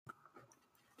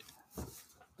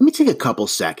Let me take a couple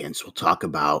seconds. We'll talk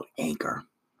about Anchor.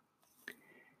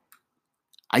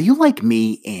 Are you like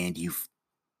me and you've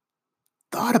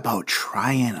thought about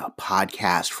trying a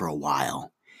podcast for a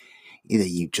while? Either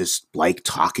you just like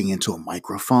talking into a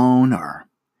microphone or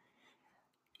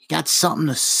you got something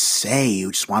to say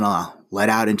you just want to let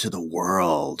out into the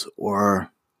world,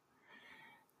 or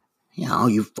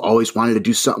you've always wanted to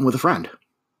do something with a friend.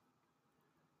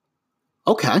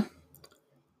 Okay.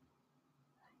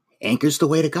 Anchor's the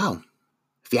way to go.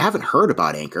 If you haven't heard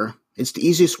about Anchor, it's the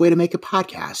easiest way to make a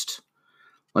podcast.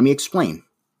 Let me explain.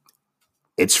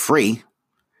 It's free,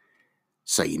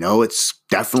 so it's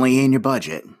definitely in your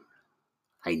budget.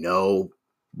 I know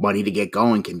money to get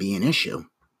going can be an issue.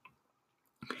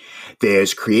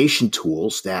 There's creation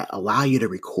tools that allow you to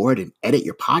record and edit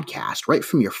your podcast right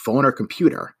from your phone or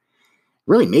computer.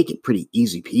 Really make it pretty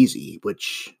easy peasy,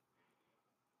 which,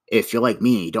 if you're like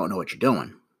me and you don't know what you're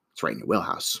doing, it's right in your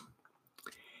wheelhouse.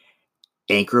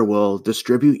 Anchor will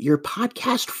distribute your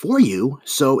podcast for you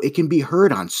so it can be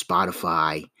heard on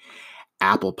Spotify,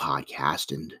 Apple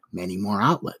Podcast, and many more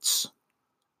outlets.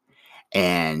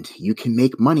 And you can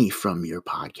make money from your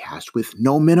podcast with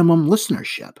no minimum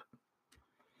listenership.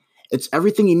 It's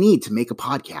everything you need to make a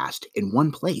podcast in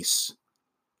one place.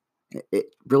 It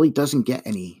really doesn't get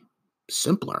any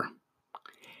simpler.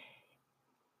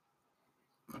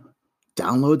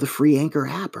 Download the free Anchor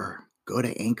app or go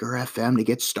to Anchor FM to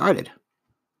get started.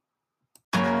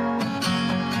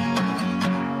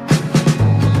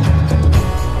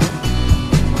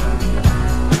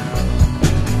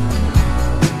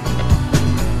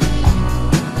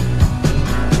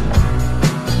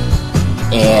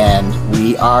 And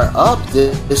we are up.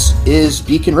 This is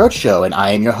Beacon Roadshow, and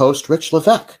I am your host, Rich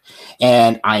Levesque.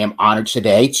 And I am honored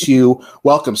today to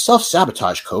welcome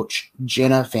self-sabotage coach,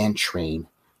 Jenna Van Train.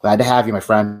 Glad to have you, my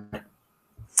friend.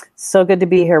 So good to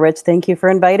be here, Rich. Thank you for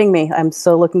inviting me. I'm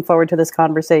so looking forward to this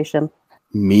conversation.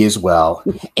 Me as well.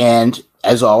 And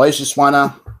as always, just want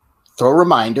to throw a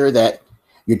reminder that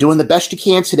you're doing the best you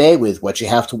can today with what you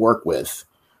have to work with.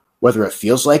 Whether it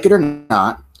feels like it or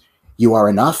not, you are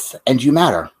enough and you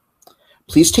matter.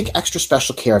 Please take extra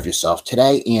special care of yourself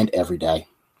today and every day.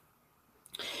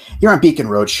 Here on Beacon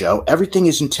Roadshow, everything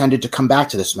is intended to come back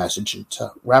to this message and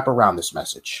to wrap around this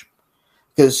message.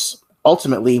 Because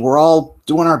ultimately, we're all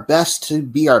doing our best to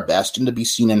be our best and to be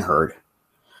seen and heard,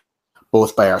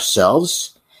 both by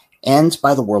ourselves and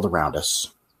by the world around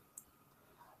us.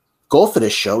 Goal for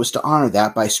this show is to honor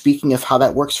that by speaking of how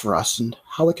that works for us and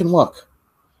how it can look.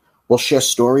 We'll share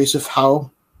stories of how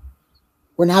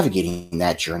we're navigating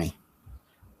that journey.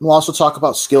 We'll also talk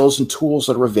about skills and tools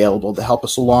that are available to help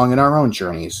us along in our own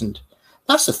journeys. And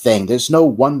that's the thing. There's no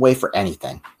one way for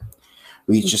anything.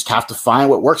 We just have to find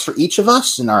what works for each of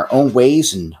us in our own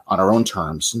ways and on our own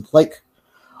terms. And like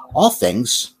all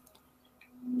things,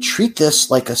 treat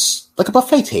this like a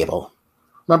buffet table.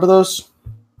 Remember those?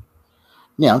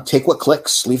 Take what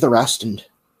clicks, leave the rest. And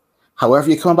however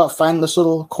you come about finding this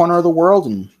little corner of the world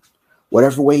and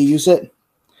whatever way you use it,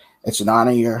 it's an honor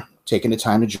you're taking the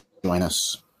time to join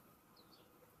us.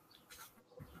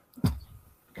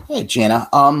 Hey, Jenna.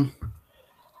 All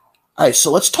right,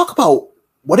 so let's talk about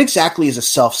what exactly is a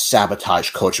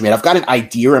self-sabotage coach. I mean, I've got an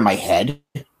idea in my head,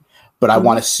 but I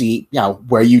want to see,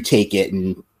 where you take it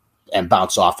and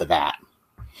bounce off of that.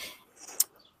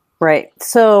 Right.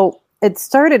 So it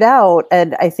started out,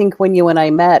 and I think when you and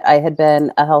I met, I had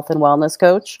been a health and wellness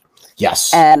coach.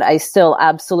 Yes. And I still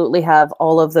absolutely have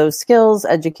all of those skills,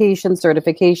 education,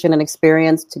 certification, and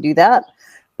experience to do that.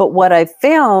 But what I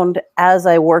found as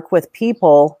I work with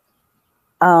people,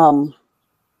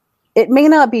 it may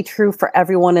not be true for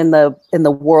everyone in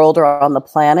the world or on the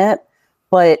planet,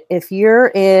 but if you're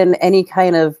in any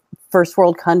kind of first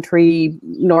world country,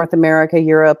 North America,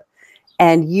 Europe,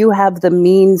 and you have the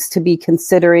means to be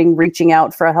considering reaching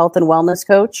out for a health and wellness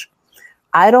coach,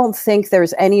 I don't think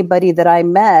there's anybody that I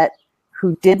met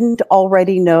who didn't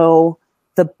already know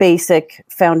the basic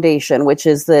foundation, which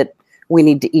is that we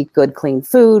need to eat good, clean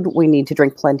food. We need to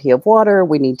drink plenty of water.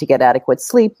 We need to get adequate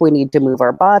sleep. We need to move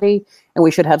our body. And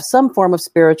we should have some form of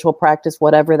spiritual practice,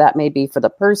 whatever that may be for the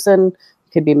person.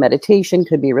 Could be meditation,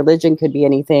 could be religion, could be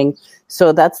anything.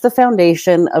 So that's the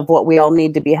foundation of what we all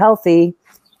need to be healthy.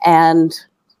 And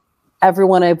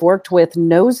everyone I've worked with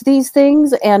knows these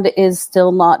things and is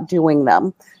still not doing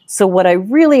them. So what I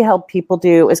really help people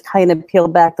do is kind of peel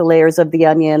back the layers of the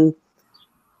onion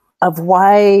of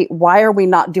why are we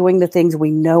not doing the things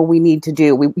we know we need to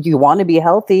do? You want to be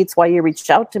healthy. It's why you reached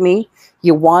out to me.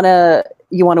 You want to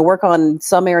work on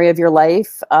some area of your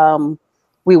life.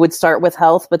 We would start with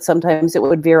health, but sometimes it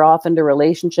would veer off into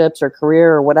relationships or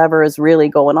career or whatever is really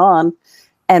going on.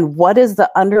 and what is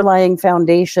the underlying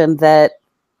foundation that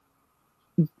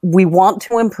we want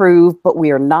to improve, but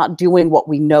we are not doing what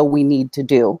we know we need to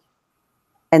do.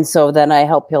 And so then I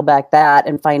help peel back that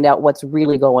and find out what's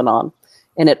really going on.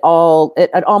 And it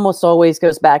almost always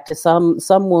goes back to some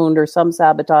wound or some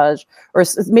sabotage, or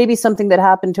maybe something that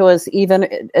happened to us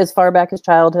even as far back as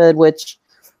childhood, which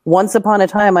once upon a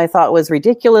time I thought was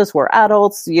ridiculous. We're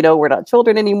adults, we're not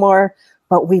children anymore,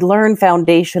 but we learn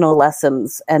foundational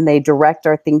lessons and they direct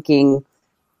our thinking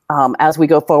as we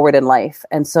go forward in life.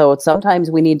 And so sometimes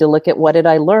we need to look at, what did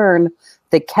I learn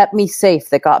that kept me safe,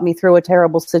 that got me through a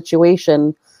terrible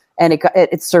situation? And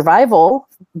it's survival,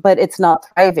 but it's not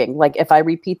thriving. Like if I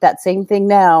repeat that same thing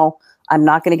now, I'm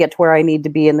not going to get to where I need to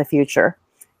be in the future.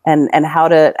 And how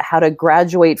to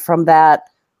graduate from that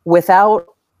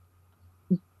without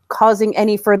causing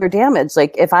any further damage.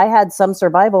 Like if I had some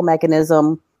survival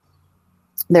mechanism,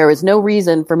 there is no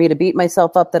reason for me to beat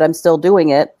myself up that I'm still doing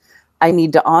it. I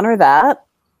need to honor that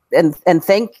and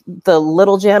thank the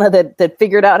little Jana that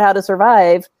figured out how to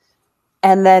survive,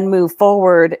 and then move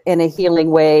forward in a healing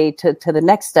way to the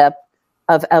next step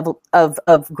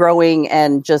of growing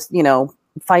and just,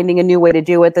 finding a new way to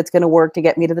do it that's going to work to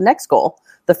get me to the next goal.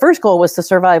 The first goal was to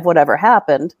survive whatever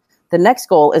happened. The next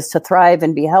goal is to thrive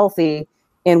and be healthy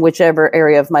in whichever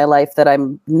area of my life that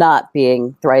I'm not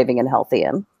being thriving and healthy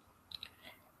in.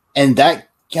 And that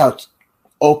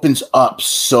opens up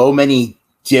so many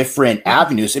different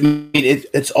avenues. I mean,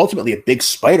 it's ultimately a big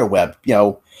spider web,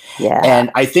 Yeah.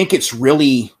 And I think it's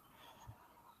really,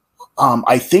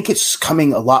 I think it's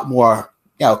coming a lot more,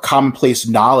 commonplace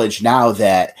knowledge now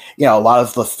that, a lot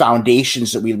of the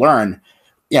foundations that we learn,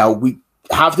 we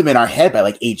have them in our head by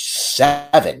like age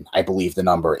 7, I believe the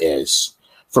number is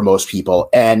for most people.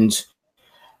 And,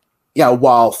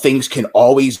 while things can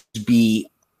always be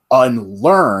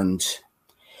unlearned,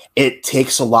 it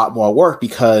takes a lot more work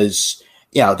because,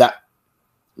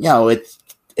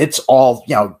 it's all,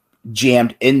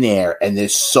 jammed in there, and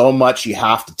there's so much you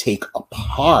have to take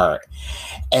apart,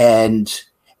 and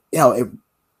and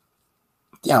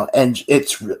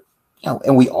it's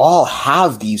and we all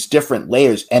have these different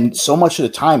layers, and so much of the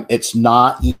time it's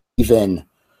not even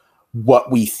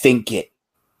what we think it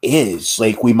is.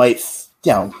 Like we might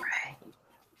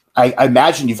I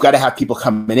imagine you've got to have people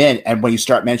coming in, and when you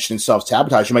start mentioning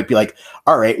self-sabotage, you might be like,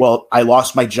 all right, well, I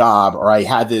lost my job, or I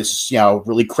had this,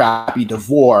 really crappy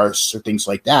divorce, or things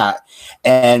like that.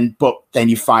 But then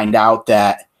you find out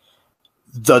that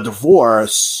the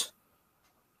divorce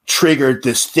triggered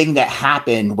this thing that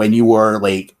happened when you were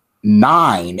like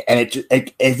 9,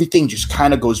 and everything just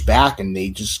kind of goes back, and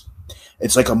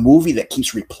it's like a movie that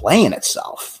keeps replaying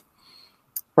itself.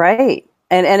 Right.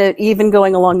 And even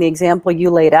going along the example you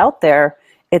laid out there,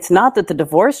 it's not that the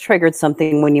divorce triggered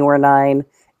something when you were 9.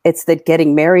 It's that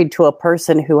getting married to a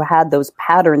person who had those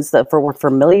patterns that were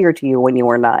familiar to you when you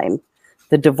were 9.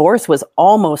 The divorce was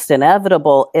almost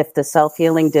inevitable if the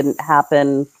self-healing didn't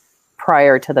happen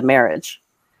prior to the marriage,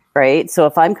 right? So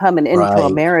if I'm coming into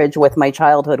a marriage with my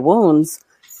childhood wounds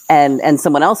and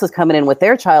someone else is coming in with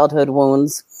their childhood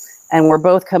wounds, and we're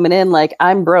both coming in like,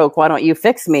 I'm broke, why don't you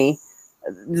fix me?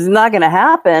 It's not going to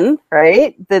happen,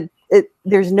 right?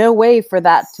 There's no way for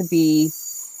that to be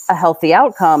a healthy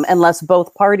outcome unless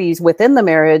both parties within the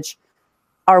marriage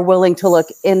are willing to look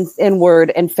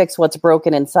inward and fix what's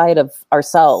broken inside of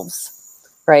ourselves,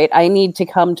 right? I need to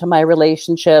come to my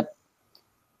relationship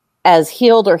as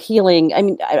healed or healing. I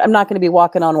mean, I'm not going to be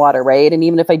walking on water, right? And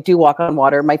even if I do walk on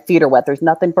water, my feet are wet. There's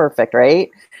nothing perfect, right?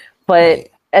 But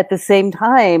at the same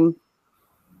time,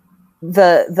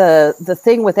 the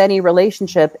thing with any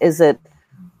relationship is that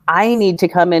I need to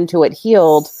come into it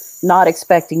healed, not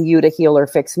expecting you to heal or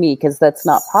fix me, because that's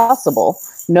not possible.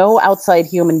 No outside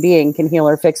human being can heal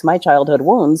or fix my childhood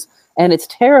wounds. And it's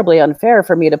terribly unfair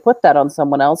for me to put that on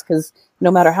someone else, because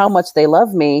no matter how much they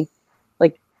love me,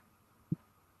 like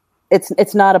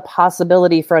it's not a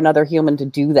possibility for another human to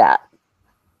do that.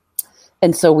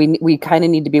 And so we kind of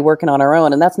need to be working on our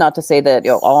own. And that's not to say that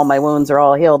all my wounds are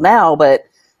all healed now, but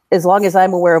as long as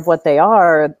I'm aware of what they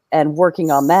are and working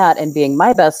on that and being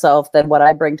my best self, then what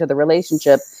I bring to the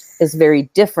relationship is very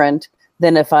different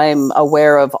than if I'm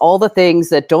aware of all the things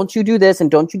that don't you do this and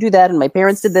don't you do that, and my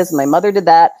parents did this and my mother did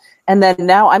that, and then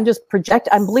now I'm just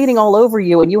I'm bleeding all over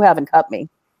you and you haven't cut me,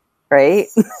 right?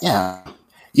 Yeah.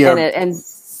 Yeah.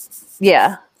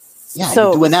 So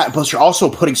you're doing that, but you're also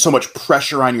putting so much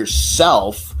pressure on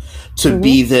yourself to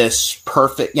be this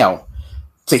perfect,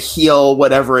 to heal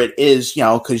whatever it is,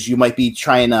 because you might be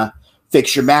trying to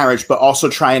fix your marriage, but also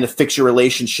trying to fix your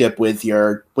relationship with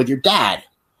your dad.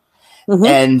 Mm-hmm.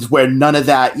 And where none of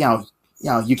that,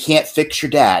 you can't fix your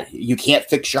dad, you can't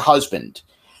fix your husband.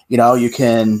 You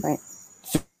can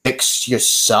fix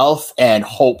yourself and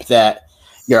hope that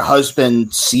your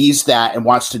husband sees that and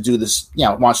wants to do this,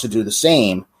 wants to do the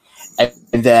same.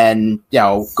 And then,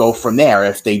 go from there.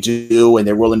 If they do and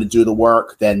they're willing to do the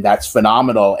work, then that's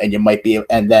phenomenal. And you might be,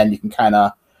 and then you can kind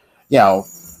of,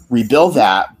 rebuild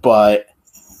that. But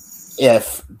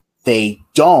if they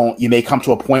don't, you may come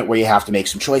to a point where you have to make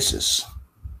some choices.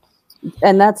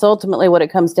 And that's ultimately what it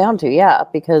comes down to. Yeah.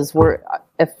 Because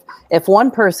if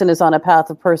one person is on a path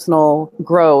of personal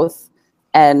growth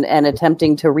and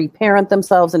attempting to reparent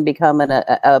themselves and become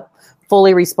a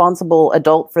fully responsible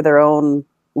adult for their own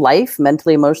life,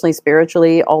 mentally, emotionally,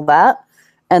 spiritually, all that.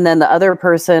 And then the other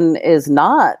person is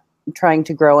not trying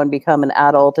to grow and become an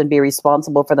adult and be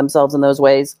responsible for themselves in those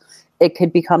ways. It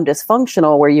could become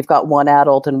dysfunctional where you've got one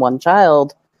adult and one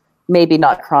child, maybe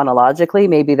not chronologically,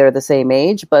 maybe they're the same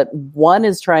age, but one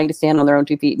is trying to stand on their own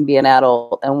 2 feet and be an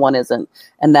adult and one isn't.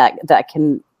 And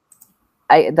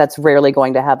that's rarely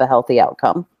going to have a healthy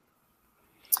outcome.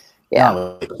 Yeah.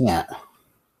 No, it can't.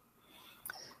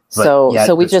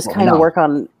 So we just kind of work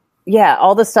on,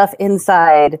 all the stuff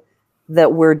inside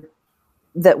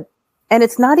and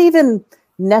it's not even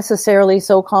necessarily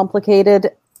so complicated.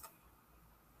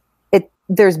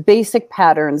 There's basic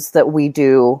patterns that we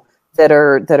do that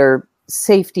are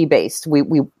safety based.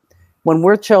 We when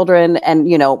we're children and,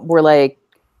 we're like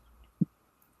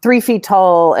 3 feet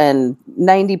tall and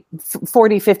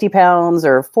 40, 50 pounds,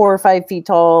 or 4 or 5 feet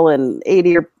tall and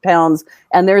 80 pounds.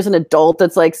 And there's an adult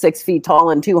that's like 6 feet tall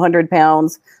and 200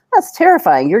 pounds. That's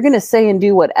terrifying. You're going to say and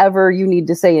do whatever you need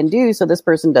to say and do. So this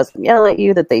person doesn't yell at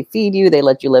you, that they feed you, they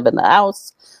let you live in the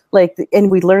house. And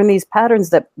we learn these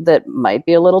patterns that might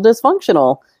be a little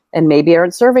dysfunctional and maybe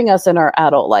aren't serving us in our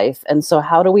adult life. And so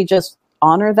how do we just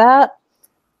honor that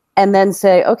and then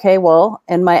say, okay, well,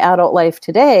 in my adult life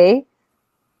today,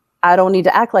 I don't need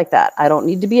to act like that. I don't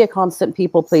need to be a constant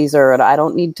people pleaser, and I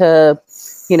don't need to,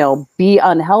 be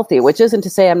unhealthy, which isn't to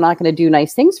say I'm not going to do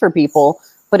nice things for people,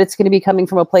 but it's going to be coming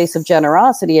from a place of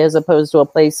generosity as opposed to a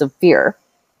place of fear.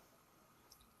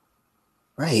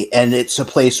 Right. And it's a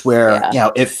place where,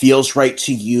 it feels right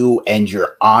to you and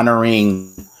you're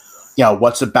honoring,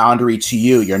 what's a boundary to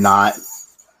you. You're not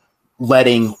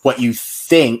letting what you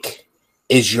think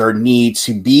is your need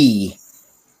to be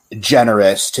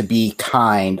generous, to be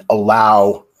kind,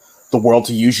 allow the world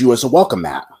to use you as a welcome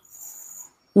mat.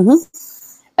 Mm-hmm.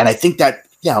 And I think that,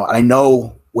 I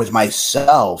know with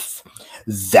myself,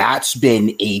 that's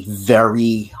been a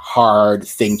very hard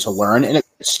thing to learn. And it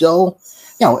still,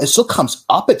 it still comes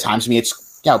up at times. I mean,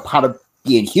 it's, part of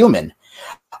being human.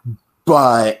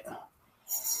 But,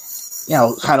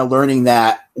 kind of learning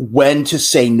that when to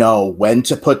say no, when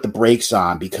to put the brakes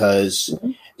on, because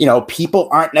people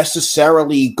aren't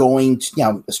necessarily going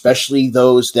to, especially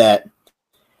those that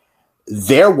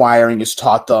their wiring has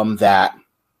taught them that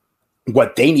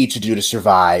what they need to do to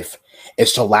survive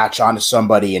is to latch onto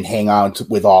somebody and hang on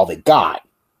with all they got.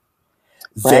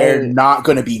 Right. They're not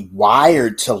going to be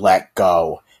wired to let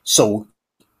go. So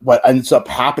what ends up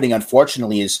happening,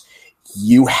 unfortunately, is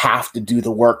you have to do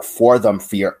the work for them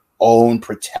for your own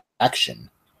protection.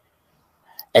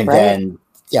 And then,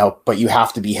 but you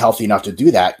have to be healthy enough to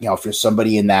do that. If you're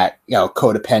somebody in that,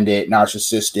 codependent,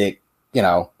 narcissistic,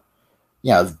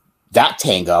 that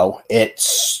tango,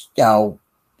 it's, and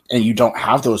you don't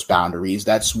have those boundaries,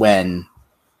 that's when,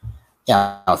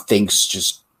 things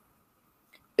just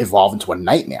evolve into a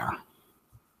nightmare.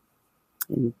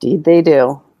 Indeed they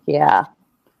do. Yeah.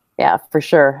 Yeah, for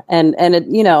sure. And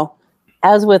it,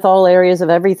 as with all areas of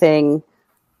everything,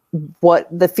 what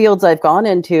the fields I've gone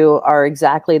into are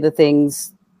exactly the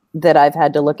things that I've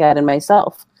had to look at in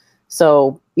myself.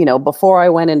 So, before I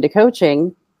went into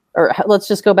coaching, or let's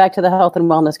just go back to the health and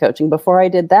wellness coaching. Before I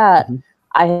did that,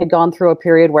 I had gone through a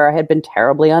period where I had been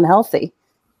terribly unhealthy.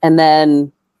 And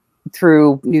then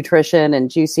through nutrition and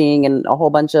juicing and a whole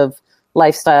bunch of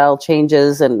lifestyle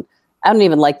changes, and I don't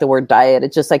even like the word diet.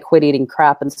 It's just I quit eating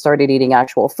crap and started eating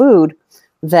actual food.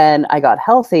 Then I got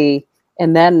healthy.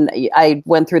 And then I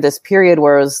went through this period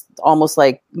where it was almost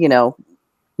like,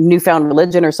 newfound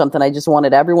religion or something. I just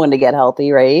wanted everyone to get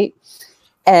healthy, right?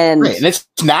 And it's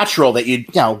natural that you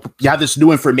have this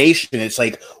new information. It's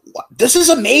like, this is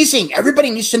amazing. Everybody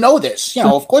needs to know this.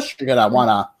 Of course you're gonna want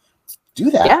to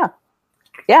do that.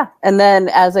 Yeah. And then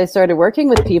as I started working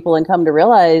with people and come to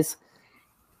realize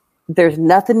there's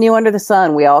nothing new under the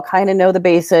sun. We all kind of know the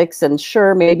basics, and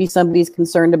sure, maybe somebody's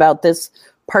concerned about this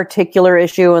particular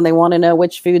issue and they want to know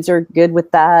which foods are good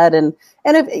with that. And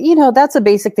if, that's a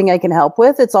basic thing I can help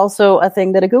with. It's also a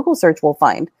thing that a Google search will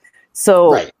find.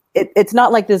 So it's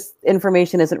not like this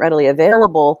information isn't readily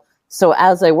available. So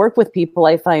as I work with people,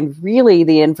 I find really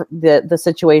the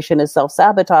situation is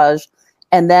self-sabotage.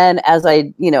 And then as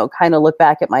I, kind of look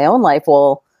back at my own life,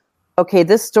 well, okay,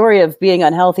 this story of being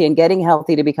unhealthy and getting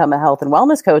healthy to become a health and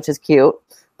wellness coach is cute,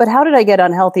 but how did I get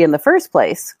unhealthy in the first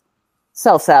place?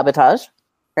 Self-sabotage,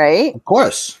 right? Of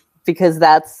course. Because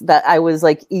that I was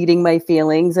like eating my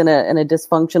feelings in a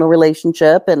dysfunctional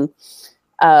relationship.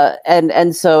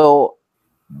 And so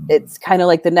it's kind of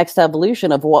like the next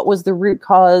evolution of what was the root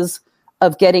cause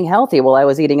of getting healthy? Well, I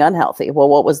was eating unhealthy. Well,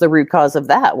 what was the root cause of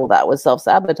that? Well, that was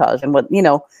self-sabotage. And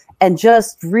and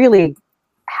just really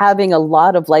having a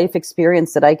lot of life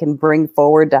experience that I can bring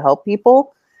forward to help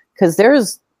people.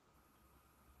 Because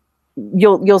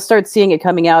you'll start seeing it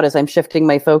coming out as I'm shifting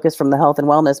my focus from the health and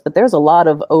wellness, but there's a lot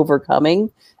of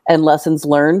overcoming and lessons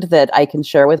learned that I can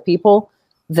share with people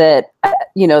that,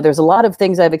 there's a lot of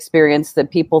things I've experienced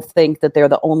that people think that they're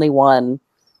the only one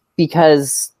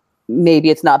because maybe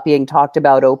it's not being talked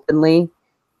about openly.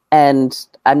 And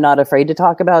I'm not afraid to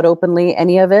talk about openly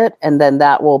any of it. And then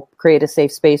that will create a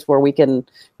safe space where we can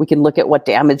look at what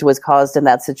damage was caused in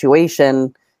that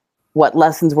situation, what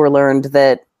lessons were learned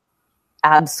that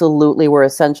absolutely were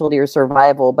essential to your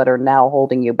survival, but are now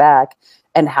holding you back.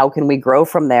 And how can we grow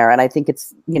from there? And I think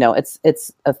it's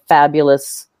a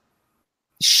fabulous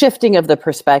shifting of the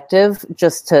perspective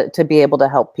just to be able to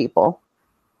help people.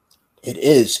 It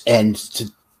is. And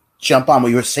to jump on what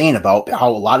you were saying about how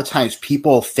a lot of times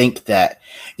people think that,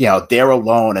 they're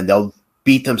alone and they'll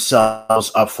beat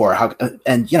themselves up for how,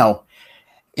 and,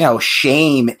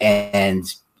 shame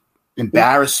and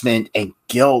embarrassment and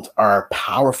guilt are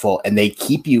powerful, and they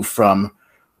keep you from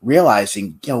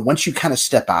realizing, once you kind of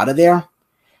step out of there,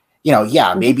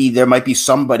 maybe there might be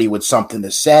somebody with something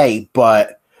to say,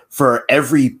 but for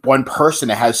every one person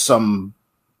that has some,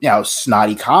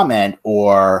 snotty comment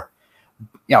or,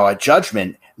 a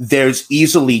judgment, there's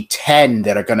easily 10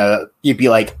 that are going to be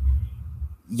like,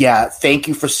 yeah, thank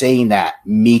you for saying that.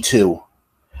 Me too.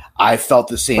 I felt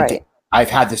the same thing. I've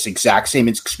had this exact same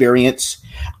experience.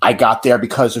 I got there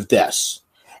because of this.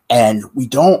 And we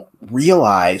don't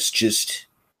realize just,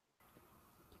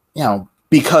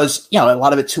 because, a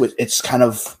lot of it too, it's kind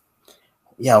of,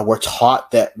 we're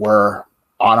taught that we're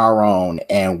on our own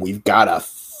and we've got to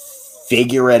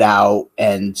figure it out.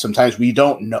 And sometimes we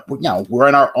don't know, we're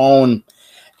in our own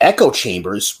echo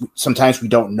chambers. Sometimes we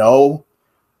don't know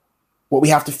what we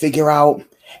have to figure out.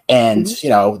 And,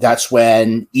 that's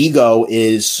when ego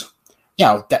is,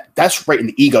 that's right in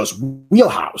the ego's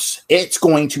wheelhouse. It's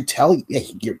going to tell you,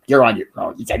 hey, you're on your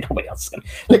own. Nobody else is going to,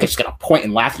 they're just going to point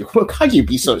and laugh at you. How can you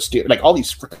be so stupid? Like all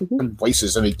these freaking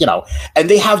voices. I mean, and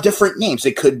they have different names.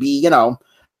 It could be,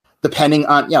 depending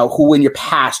on, who in your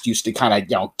past used to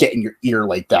kind of, get in your ear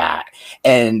like that.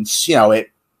 And,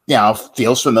 it,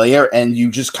 feels familiar and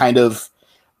you just kind of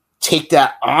take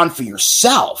that on for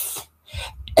yourself.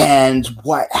 And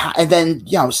then,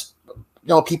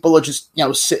 people are just,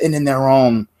 sitting in their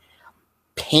own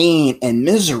pain and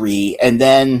misery. And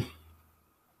then,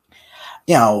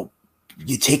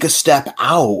 you take a step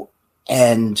out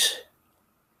and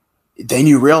then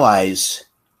you realize,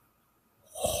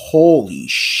 holy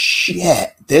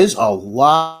shit, there's a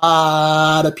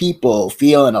lot of people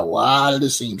feeling a lot of the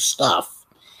same stuff.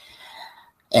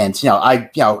 And,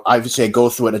 obviously I go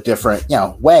through it a different,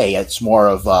 way. It's more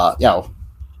of,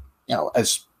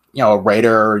 as, a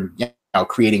writer,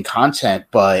 creating content.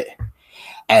 But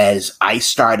as I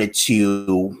started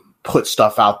to put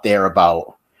stuff out there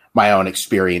about my own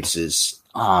experiences,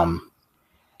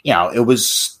 it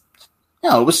was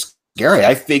scary.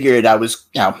 I figured I was,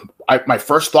 my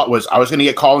first thought was I was going to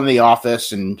get called in the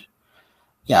office and,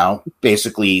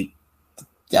 basically,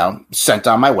 sent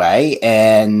on my way.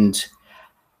 And,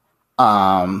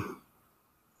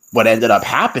 what ended up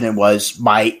happening was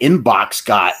my inbox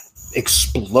got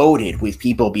exploded with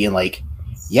people being like,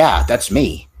 yeah, that's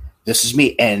me. This is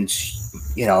me. And,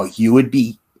 you would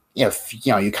be, if,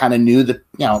 you kind of knew the,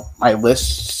 my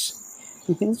lists,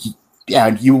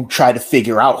 and you try to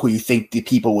figure out who you think the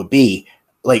people would be.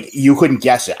 Like, you couldn't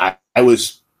guess it. I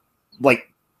was like,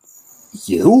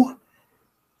 you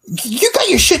got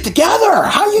your shit together.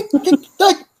 How you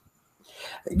like,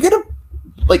 you're gonna,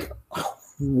 like,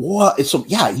 what? So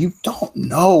yeah, you don't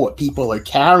know what people are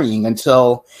carrying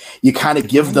until you kind of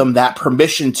give them that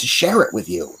permission to share it with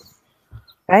you.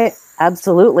 Right.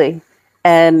 Absolutely.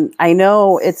 And I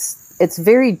know it's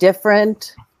very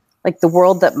different. Like the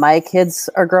world that my kids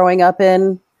are growing up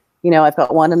in, I've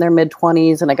got one in their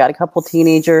mid-20s and I got a couple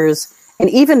teenagers, and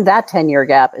even that 10-year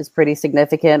gap is pretty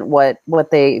significant what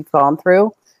they've gone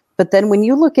through. But then when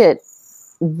you look at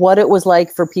what it was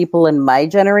like for people in my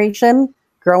generation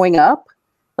growing up,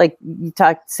 like you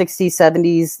talk 60s,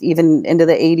 70s, even into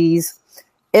the 80s,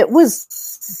 it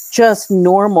was just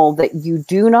normal that you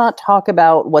do not talk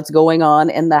about what's going on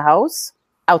in the house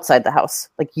outside the house.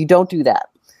 Like you don't do that.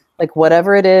 Like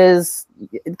whatever it is,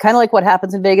 kind of like what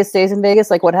happens in Vegas stays in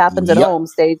Vegas, like what happens at home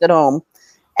stays at home.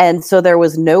 And so there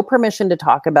was no permission to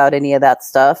talk about any of that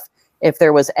stuff. If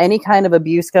there was any kind of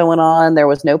abuse going on, there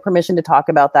was no permission to talk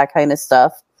about that kind of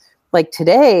stuff. Like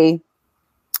today,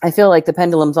 I feel like the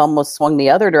pendulum's almost swung the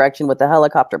other direction with the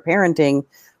helicopter parenting,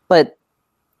 but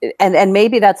and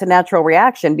maybe that's a natural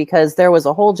reaction because there was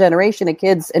a whole generation of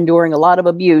kids enduring a lot of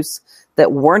abuse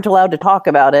that weren't allowed to talk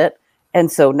about it.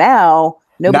 And so now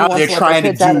they're trying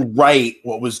to do right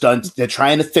what was done. They're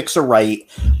trying to fix a right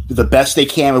the best they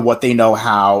can with what they know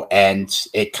how, and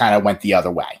it kind of went the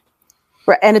other way.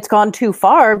 Right. And it's gone too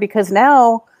far because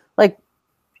now, like,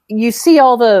 you see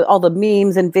all the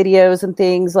memes and videos and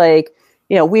things like,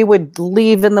 you know, we would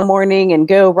leave in the morning and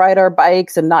go ride our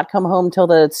bikes and not come home till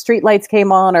the street lights came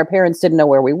on. Our parents didn't know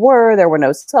where we were. There were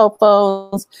no cell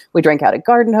phones. We drank out of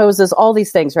garden hoses, all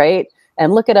these things, right?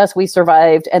 And look at us, we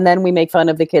survived. And then we make fun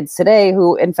of the kids today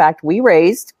who, in fact, we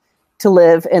raised to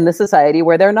live in the society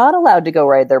where they're not allowed to go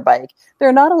ride their bike.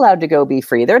 They're not allowed to go be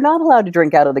free. They're not allowed to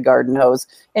drink out of the garden hose.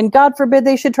 And God forbid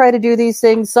they should try to do these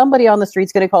things. Somebody on the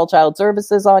street's going to call child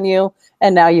services on you.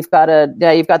 And now you've got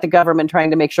the government trying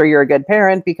to make sure you're a good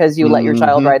parent because you let your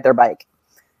child ride their bike.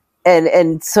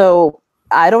 And so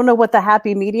I don't know what the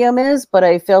happy medium is, but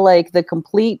I feel like the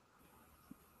complete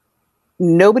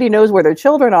nobody knows where their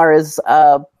children are is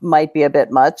might be a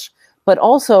bit much. But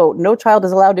also, no child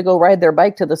is allowed to go ride their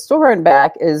bike to the store and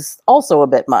back is also a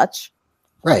bit much,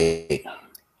 right?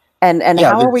 And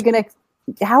how are we going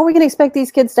to expect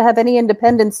these kids to have any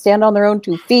independence, stand on their own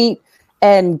 2 feet,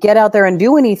 and get out there and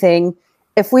do anything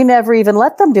if we never even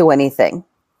let them do anything?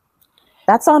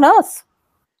 That's on us.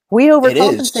 We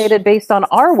overcompensated based on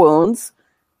our wounds,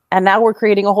 and now we're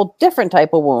creating a whole different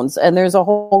type of wounds. And there's a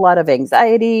whole lot of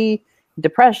anxiety,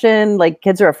 depression, like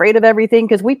kids are afraid of everything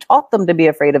because we taught them to be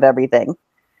afraid of everything.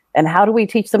 And how do we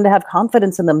teach them to have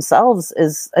confidence in themselves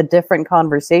is a different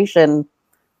conversation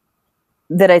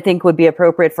that I think would be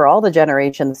appropriate for all the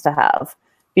generations to have.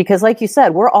 Because like you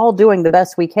said, we're all doing the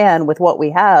best we can with what we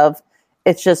have.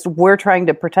 It's just we're trying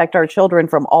to protect our children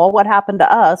from all what happened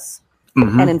to us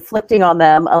and inflicting on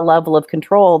them a level of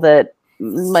control that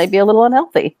might be a little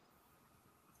unhealthy.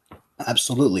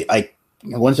 Absolutely. I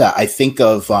think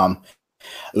of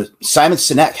Simon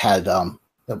Sinek had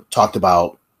talked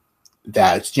about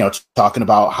that, talking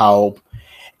about how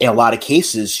in a lot of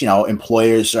cases,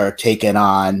 employers are taking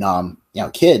on,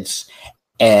 kids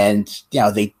and,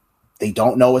 they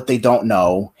don't know what they don't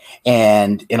know.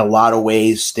 And in a lot of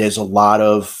ways, there's a lot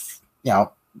of,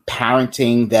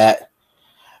 parenting that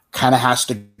kind of has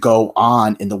to go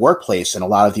on in the workplace. And a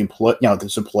lot of the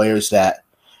there's employers that,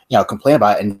 complain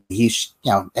about it. And he's,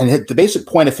 and the basic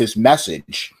point of his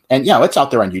message, and, it's out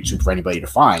there on YouTube for anybody to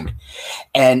find.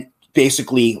 And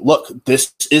basically, look,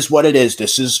 this is what it is.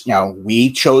 This is,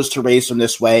 we chose to raise them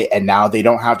this way, and now they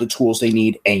don't have the tools they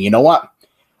need. And you know what?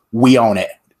 We own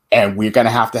it. And we're going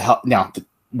to have to help. Now,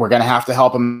 we're going to have to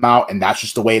help them out. And that's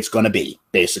just the way it's going to be,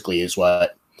 basically, is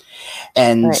what.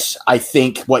 And right. I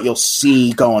think what you'll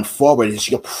see going forward is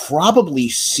you'll probably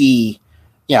see,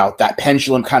 that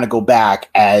pendulum kind of go back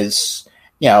as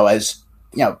was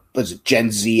it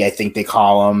Gen Z, I think they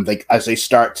call them, like as they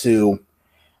start to,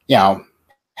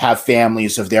 have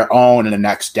families of their own in the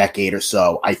next decade or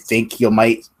so. I think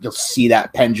you'll see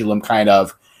that pendulum kind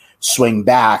of swing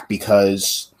back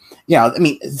because,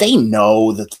 they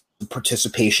know that the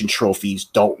participation trophies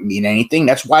don't mean anything.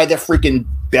 That's why they're freaking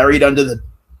buried under the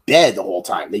bed the whole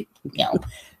time. They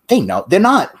know they're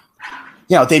not.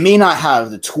 They may not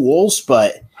have the tools,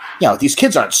 but, these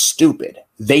kids aren't stupid.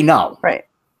 They know. Right.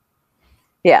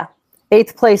 Yeah.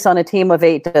 8th place on a team of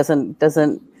 8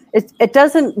 it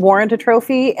doesn't warrant a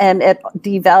trophy, and it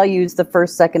devalues the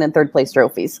 1st, 2nd, and 3rd place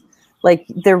trophies. Like,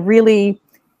 there really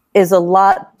is a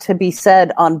lot to be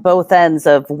said on both ends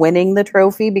of winning the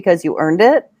trophy because you earned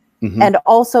it, and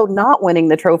also not winning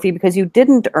the trophy because you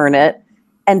didn't earn it,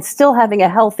 and still having a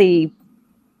healthy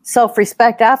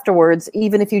self-respect afterwards,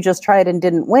 even if you just tried and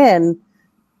didn't win.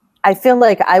 I feel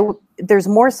like there's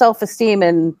more self-esteem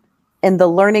in the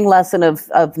learning lesson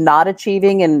of not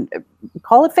achieving, and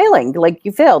call it failing. Like,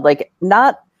 you failed. Like,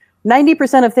 not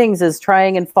 90% of things is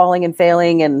trying and falling and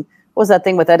failing. And what was that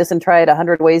thing with Edison? Tried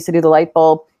 100 ways to do the light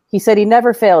bulb. He said he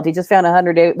never failed. He just found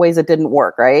 100 ways it didn't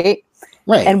work. Right.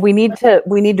 Right. And we need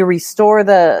to restore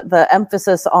the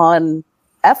emphasis on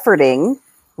efforting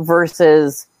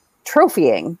versus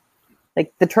trophying.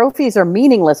 Like, the trophies are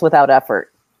meaningless without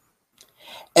effort.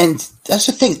 And that's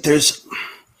the thing. There's,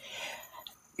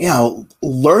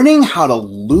 learning how to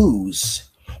lose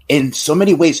in so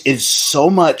many ways is so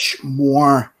much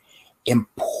more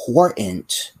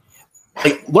important.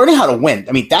 Like learning how to win.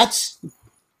 I mean,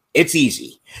 it's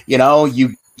easy.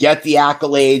 You get the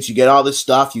accolades, you get all this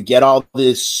stuff, you get all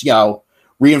this,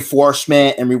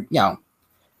 reinforcement, and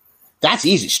that's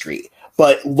easy street.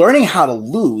 But learning how to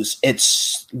lose,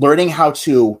 it's learning how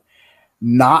to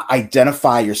not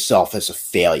identify yourself as a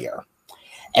failure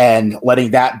and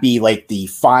letting that be like the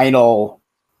final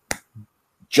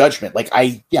judgment. Like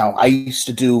I used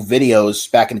to do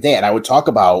videos back in the day, and I would talk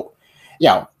about,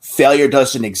 failure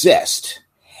doesn't exist.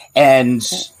 And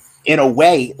in a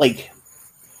way,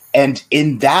 and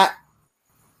in that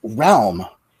realm,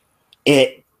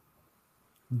 it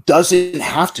doesn't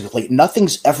have to,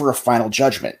 nothing's ever a final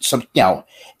judgment. So,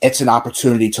 it's an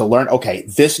opportunity to learn, okay,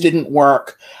 this didn't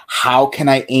work. How can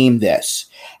I aim this?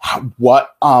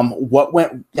 What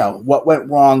went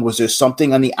wrong? Was there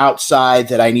something on the outside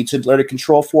that I need to learn to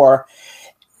control for?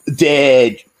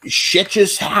 Did shit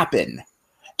just happen?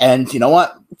 And you know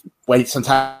what?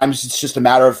 Sometimes it's just a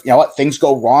matter of, things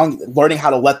go wrong, learning how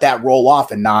to let that roll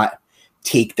off and not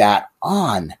take that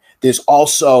on. There's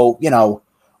also,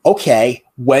 okay,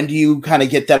 when do you kind of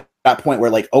get that point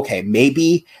where okay,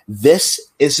 maybe this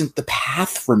isn't the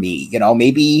path for me?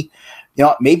 Maybe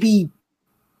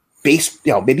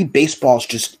baseball's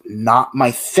just not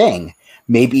my thing.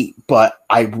 Maybe, but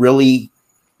I really,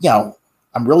 I'm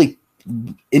really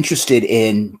interested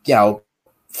in,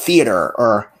 theater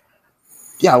or,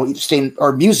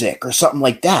 or music or something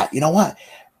like that. You know what?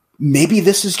 Maybe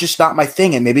this is just not my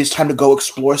thing, and maybe it's time to go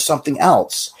explore something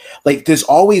else. There's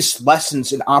always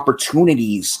lessons and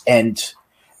opportunities, and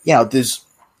there's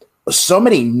so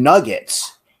many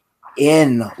nuggets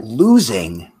in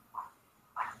losing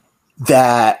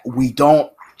that we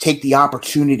don't take the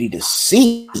opportunity to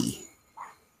see.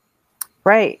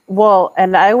 Right. Well,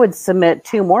 and I would submit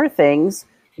two more things.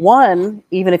 One,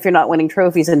 even if you're not winning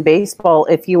trophies in baseball,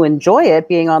 if you enjoy it,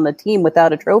 being on the team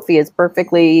without a trophy is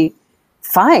perfectly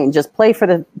fine. Just play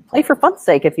for fun's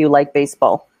sake if you like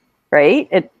baseball, right?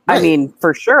 Right. I mean,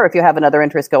 for sure, if you have another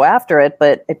interest, go after it,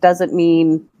 but it doesn't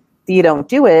mean that you don't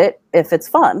do it if it's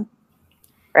fun,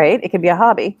 right? It can be a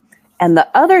hobby. And the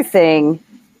other thing,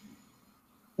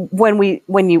 when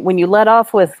you let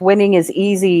off with winning is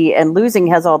easy and losing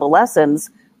has all the lessons,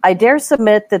 I dare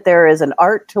submit that there is an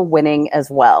art to winning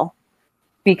as well,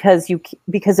 because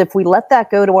if we let that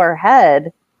go to our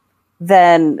head,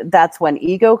 then that's when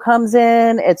ego comes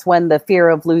in. It's when the fear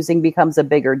of losing becomes a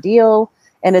bigger deal.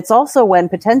 And it's also when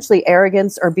potentially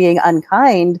arrogance or being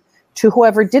unkind to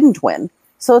whoever didn't win.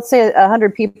 So let's say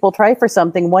 100 people try for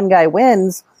something, one guy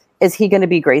wins. Is he going to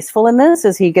be graceful in this?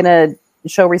 Is he going to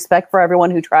show respect for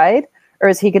everyone who tried? Or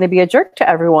is he going to be a jerk to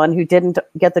everyone who didn't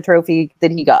get the trophy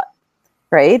that he got?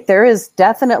 Right? There is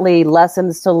definitely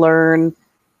lessons to learn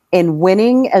in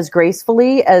winning as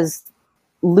gracefully as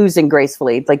losing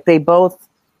gracefully. They both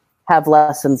have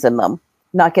lessons in them.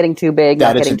 Not getting too big,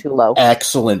 not getting too low.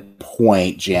 Excellent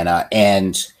point, Jana.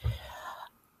 And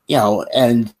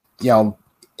in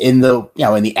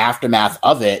the aftermath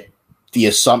of it, the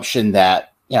assumption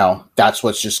that that's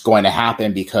what's just going to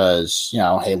happen because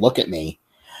hey, look at me,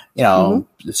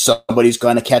 somebody's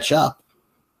going to catch up.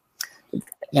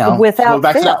 Without go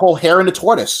back to that whole hare and the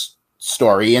tortoise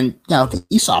story and the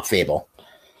Aesop fable.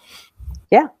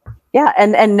 Yeah.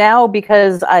 And now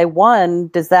because I won,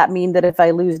 does that mean that if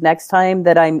I lose next time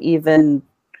that I'm even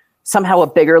somehow a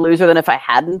bigger loser than if I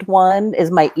hadn't won?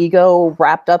 Is my ego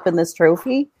wrapped up in this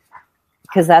trophy?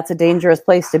 Because that's a dangerous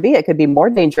place to be. It could be more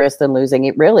dangerous than losing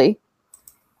it, really.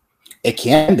 It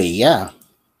can be, yeah.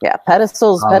 Yeah,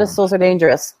 pedestals are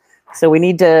dangerous. So we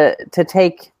need to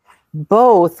take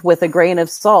both with a grain of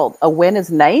salt. A win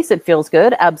is nice. It feels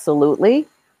good. Absolutely.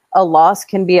 A loss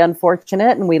can be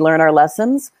unfortunate and we learn our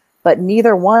lessons, but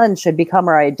neither one should become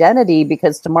our identity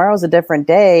because tomorrow's a different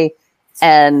day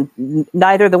and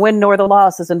neither the win nor the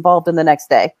loss is involved in the next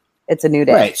day. It's a new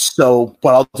day. Right. So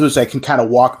what I'll do is I can kind of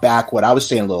walk back what I was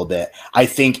saying a little bit. I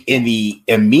think in the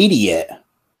immediate,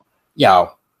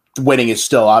 winning is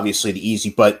still obviously the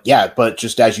easy, but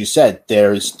just as you said,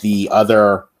 there's the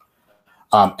other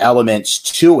elements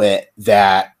to it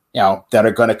that that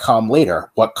are going to come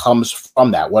later. What comes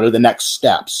from that? What are the next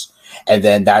steps? And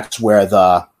then that's where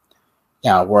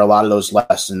where a lot of those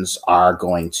lessons are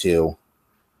going to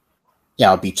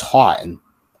be taught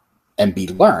and be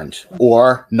learned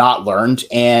or not learned,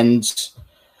 and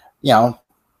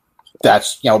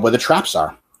that's where the traps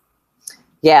are.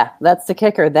 Yeah, that's the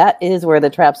kicker. That is where the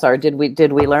traps are. Did we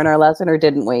learn our lesson or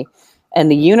didn't we? And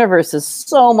the universe is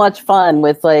so much fun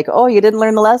with like, oh, you didn't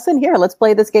learn the lesson? Here, let's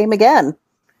play this game again.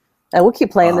 And we'll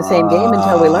keep playing the same game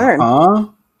until we learn.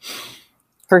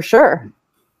 For sure.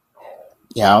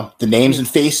 The names and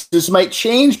faces might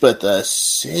change, but the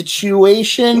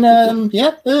situation,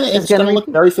 it's going to look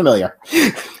very familiar.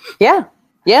 Yeah.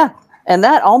 And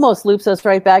that almost loops us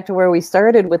right back to where we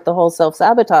started with the whole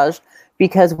self-sabotage,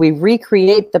 because we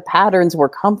recreate the patterns we're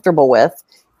comfortable with,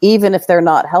 even if they're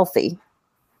not healthy.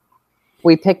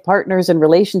 We pick partners and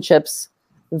relationships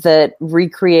that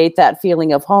recreate that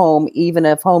feeling of home, even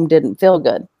if home didn't feel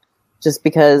good, just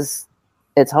because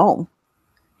it's home.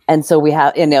 And so we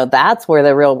have, that's where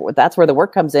the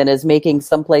work comes in, is making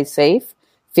someplace safe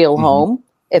feel home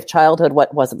if childhood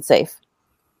wasn't safe.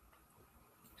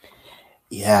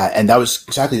 Yeah. And that was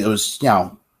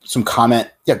some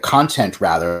content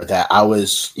rather that I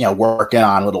was, working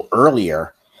on a little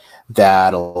earlier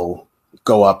that'll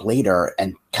go up later,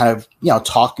 and kind of,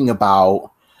 talking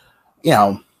about,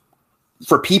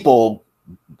 for people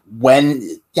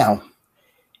when,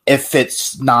 if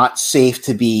it's not safe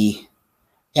to be,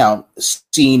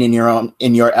 seen in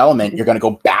your element, you're going to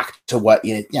go back to what,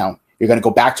 you're going to go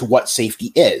back to what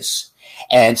safety is.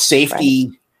 And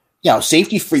safety,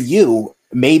 safety for you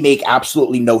may make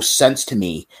absolutely no sense to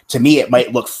me. To me, it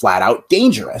might look flat out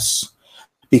dangerous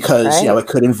because, it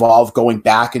could involve going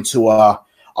back into a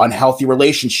unhealthy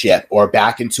relationship, or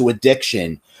back into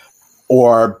addiction,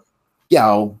 or,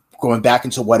 going back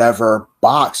into whatever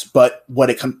box. But what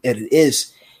it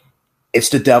is, it's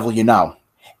the devil,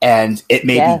 and it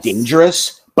may be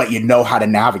dangerous, but you know how to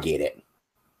navigate it.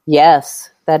 Yes,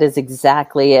 that is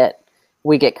exactly it.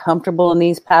 We get comfortable in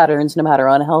these patterns, no matter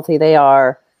how unhealthy they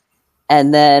are.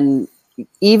 And then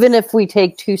even if we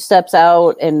take 2 steps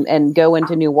out and go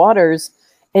into new waters,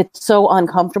 it's so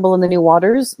uncomfortable in the new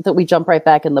waters that we jump right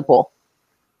back in the pool.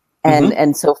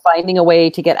 And so finding a way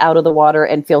to get out of the water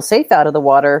and feel safe out of the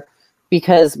water,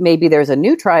 because maybe there's a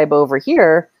new tribe over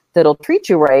here that'll treat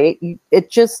you right.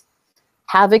 It just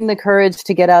having the courage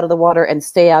to get out of the water and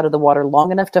stay out of the water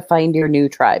long enough to find your new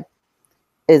tribe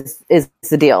is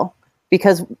the deal.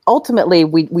 Because ultimately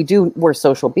we're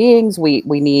social beings. We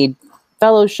need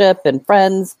fellowship and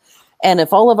friends. And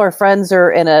if all of our friends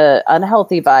are in a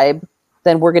unhealthy vibe,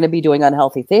 then we're going to be doing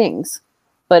unhealthy things.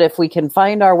 But if we can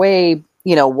find our way,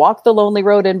 walk the lonely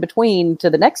road in between to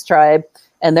the next tribe,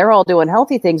 and they're all doing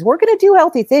healthy things, we're going to do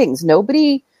healthy things.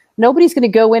 Nobody's going to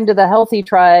go into the healthy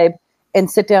tribe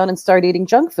and sit down and start eating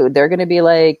junk food. They're going to be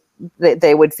like,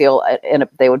 they would feel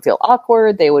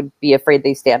awkward. They would be afraid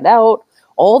they stand out.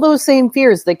 All those same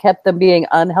fears that kept them being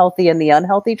unhealthy in the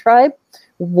unhealthy tribe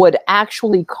would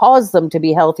actually cause them to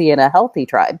be healthy in a healthy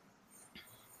tribe.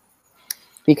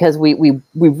 Because we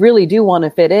really do want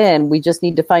to fit in. We just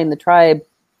need to find the tribe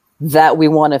that we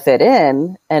want to fit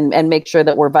in and make sure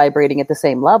that we're vibrating at the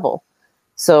same level.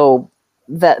 So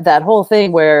that whole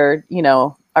thing where,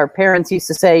 our parents used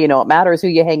to say, it matters who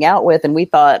you hang out with. And we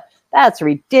thought, that's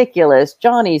ridiculous.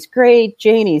 Johnny's great.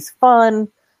 Janie's fun.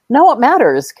 No, it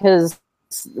matters, because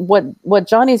what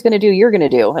Johnny's going to do, you're going to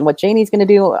do. And what Janie's going to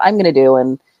do, I'm going to do.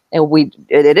 And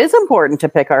it is important to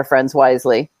pick our friends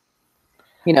wisely.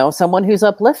 Someone who's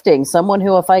uplifting, someone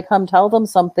who, if I come tell them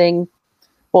something,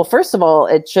 well, first of all,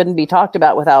 it shouldn't be talked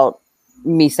about without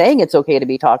me saying it's okay to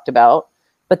be talked about.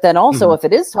 But then also, if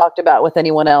it is talked about with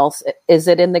anyone else, is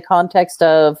it in the context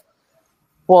of,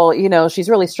 well, she's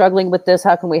really struggling with this,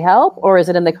 how can we help? Or is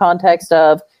it in the context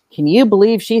of, can you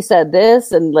believe she said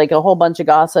this? And like a whole bunch of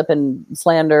gossip and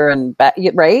slander and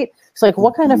right? It's like,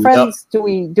 what kind of friends do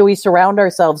we surround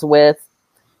ourselves with?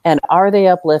 And are they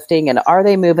uplifting, and are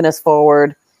they moving us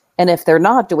forward? And if they're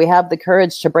not, do we have the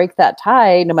courage to break that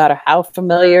tie, no matter how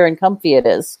familiar and comfy it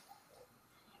is?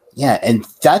 Yeah. And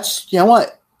that's,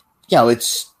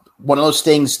 it's one of those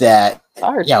things that,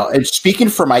 and speaking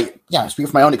from my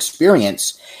own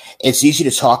experience, it's easy to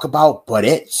talk about, but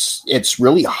it's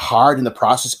really hard in the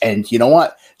process. And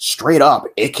straight up,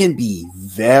 it can be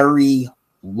very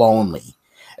lonely,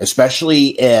 especially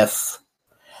if,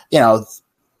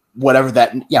 whatever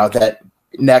that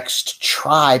next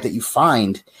tribe that you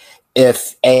find,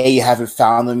 if A, you haven't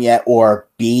found them yet, or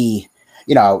B,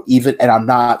 even, and I'm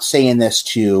not saying this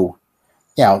to,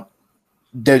 I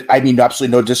mean,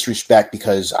 absolutely no disrespect,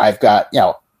 because I've got,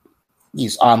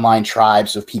 these online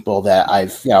tribes of people that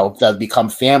I've, that have become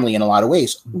family in a lot of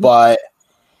ways, but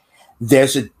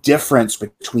there's a difference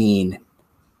between,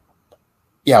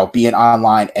 being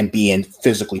online and being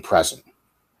physically present.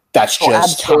 That's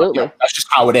just that's just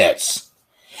how it is.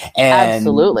 And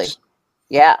absolutely.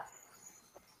 Yeah.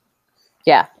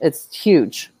 Yeah. It's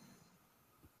huge.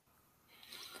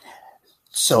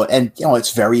 So, and,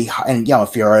 it's very, and,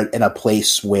 if you're in a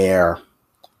place where,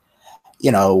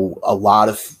 a lot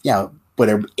of, but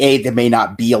there may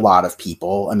not be a lot of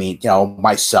people. I mean,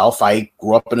 myself, I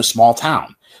grew up in a small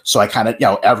town. So I kind of,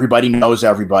 everybody knows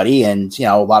everybody. And,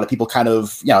 a lot of people kind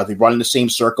of, they run in the same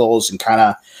circles and kind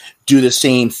of do the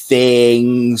same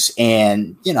things.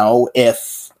 And,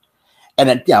 if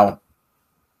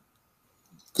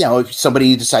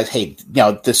somebody decides, hey,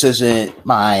 this isn't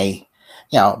my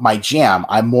jam.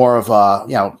 I'm more of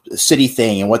a, city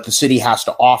thing and what the city has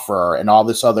to offer and all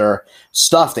this other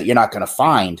stuff that you're not going to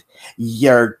find.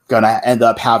 You're going to end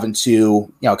up having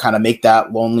to, kind of make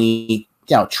that lonely,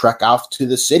 trek out to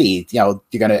the city. You're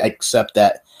going to accept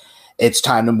that it's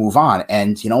time to move on.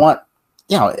 And you know what?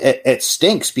 It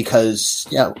stinks because,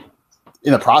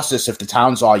 in the process, if the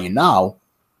town's all you know,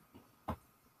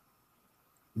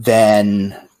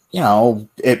 then,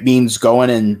 it means going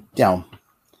and,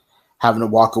 having to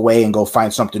walk away and go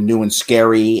find something new and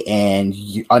scary and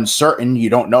uncertain.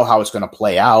 You don't know how it's going to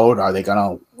play out. Are they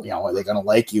going to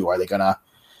like you? Are they going to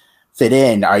fit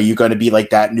in? Are you going to be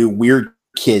like that new weird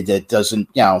kid that doesn't,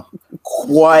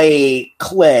 quite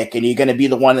click? And you're going to be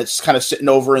the one that's kind of sitting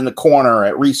over in the corner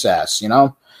at recess,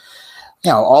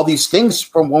 all these things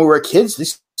from when we were kids, they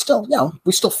still,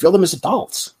 we still feel them as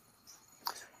adults.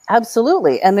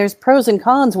 Absolutely. And there's pros and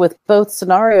cons with both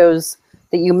scenarios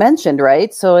that you mentioned,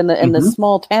 right? So in the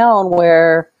small town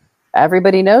where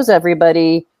everybody knows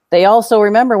everybody, they also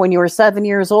remember when you were 7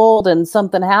 years old and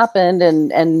something happened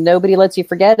and nobody lets you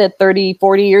forget it 30,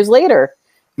 40 years later.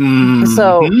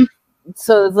 Mm-hmm.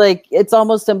 So like, it's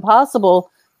almost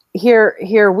impossible.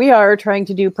 Here we are trying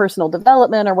to do personal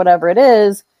development or whatever it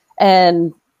is.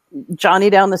 And Johnny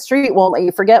down the street won't let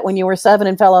you forget when you were 7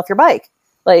 and fell off your bike.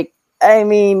 Like, I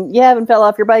mean, you haven't fell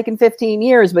off your bike in 15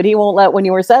 years, but he won't let when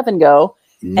you were 7 go.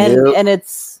 Nope. And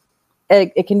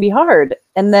it can be hard.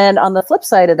 And then on the flip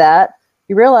side of that,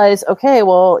 you realize, okay,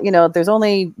 well, there's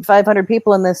only 500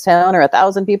 people in this town or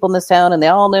 1,000 people in this town, and they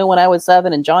all knew when I was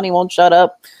 7 and Johnny won't shut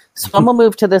up. So I'm going to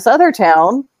move to this other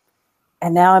town.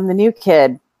 And now I'm the new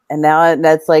kid. And now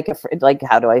that's like,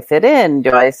 how do I fit in?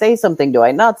 Do I say something? Do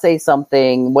I not say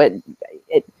something? And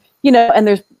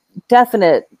there's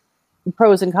definite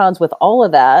pros and cons with all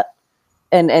of that.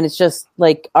 And it's just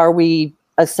like, are we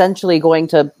essentially going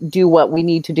to do what we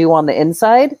need to do on the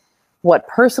inside, what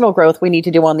personal growth we need to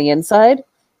do on the inside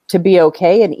to be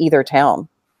okay in either town?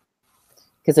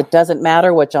 Because it doesn't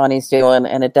matter what Johnny's doing,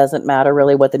 and it doesn't matter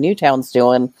really what the new town's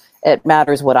doing. It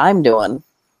matters what I'm doing.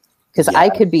 Because I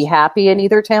could be happy in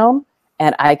either town,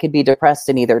 and I could be depressed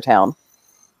in either town.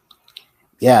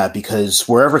 Yeah, because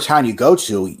wherever town you go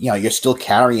to, you're still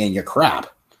carrying your crap.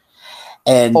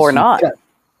 Or not.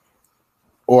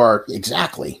 Or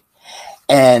exactly.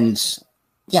 And,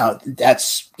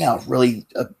 that's, really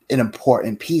an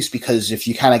important piece, because if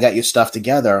you kind of got your stuff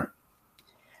together,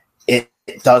 it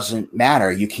doesn't matter.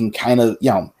 You can kind of,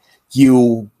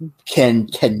 you can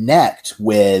connect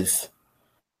with,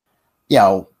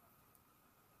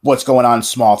 what's going on in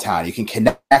small town. You can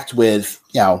connect with,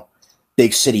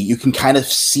 big city. You can kind of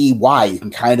see why. You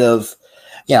can kind of,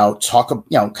 talk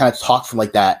from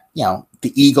like that,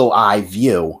 the eagle eye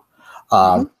view.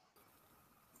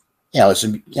 It's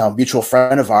a mutual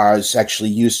friend of ours actually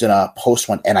used in a post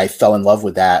one, and I fell in love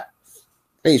with that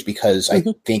phrase because I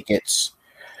think it's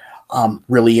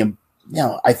really,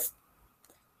 I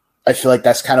feel like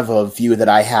that's kind of a view that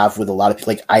I have with a lot of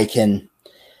people. Like I can,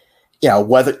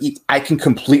 whether I can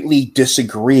completely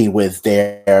disagree with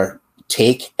their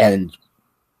take and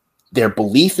their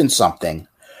belief in something,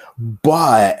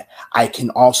 but I can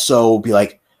also be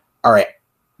like, all right,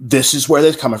 this is where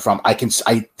they're coming from. I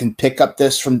can pick up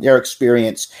this from their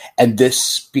experience, and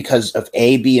this because of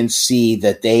A, B, and C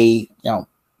that they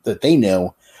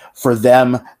knew. For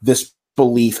them, this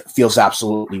belief feels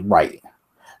absolutely right,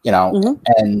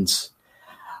 and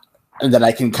then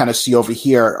I can kind of see over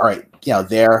here. All right,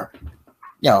 they're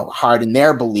hard in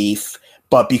their belief,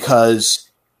 but because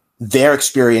their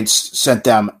experience sent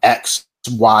them X,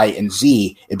 Y, and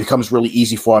Z, it becomes really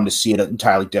easy for them to see it an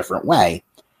entirely different way.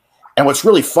 And what's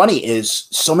really funny is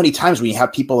so many times when you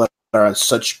have people that are on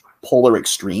such polar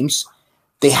extremes,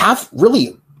 they have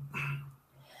really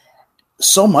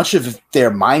so much of their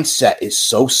mindset is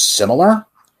so similar.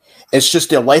 It's just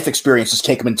their life experiences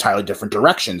take them entirely different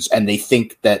directions, and they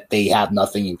think that they have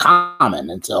nothing in common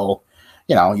until,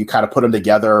 you kind of put them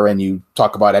together and you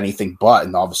talk about anything but,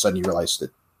 and all of a sudden you realize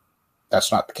that that's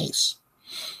not the case.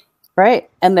 Right.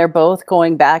 And they're both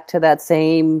going back to that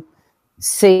same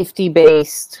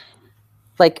safety-based.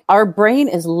 Like, our brain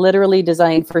is literally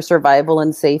designed for survival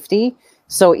and safety.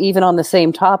 So even on the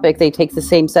same topic, they take the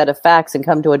same set of facts and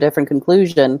come to a different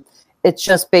conclusion. It's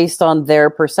just based on their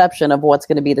perception of what's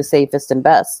going to be the safest and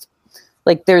best.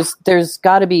 Like there's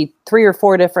got to be 3 or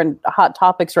 4 different hot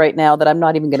topics right now that I'm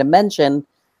not even going to mention,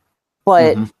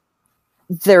 but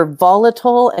they're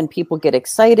volatile and people get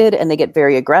excited and they get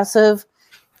very aggressive.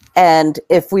 And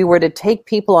if we were to take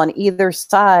people on either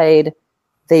side,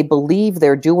 they believe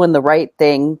they're doing the right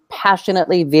thing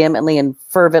passionately, vehemently, and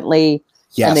fervently.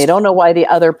 Yes. And they don't know why the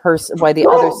other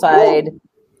side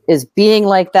is being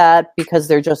like that, because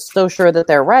they're just so sure that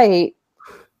they're right.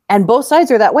 And both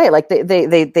sides are that way. Like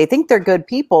they think they're good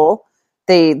people.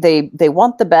 They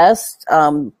want the best.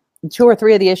 2 or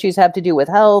 3 of the issues have to do with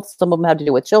health. Some of them have to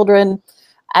do with children.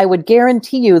 I would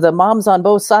guarantee you the moms on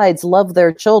both sides love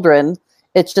their children.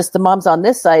 It's just the moms on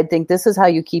this side think this is how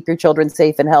you keep your children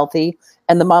safe and healthy.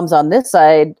 And the moms on this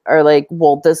side are like,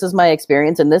 well, this is my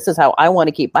experience and this is how I want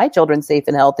to keep my children safe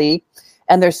and healthy.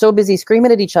 And they're so busy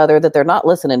screaming at each other that they're not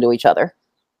listening to each other.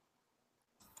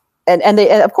 And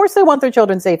they, of course, they want their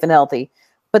children safe and healthy,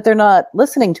 but they're not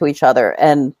listening to each other.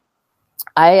 And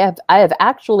I have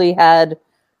actually had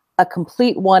a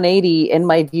complete 180 in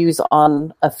my views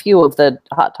on a few of the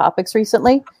hot topics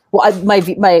recently. Well, my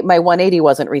 180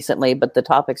 wasn't recently, but the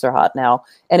topics are hot now.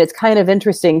 And it's kind of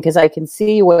interesting because I can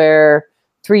see where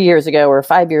 3 years ago or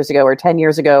 5 years ago or 10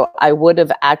 years ago, I would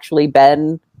have actually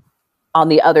been on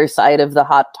the other side of the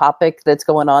hot topic that's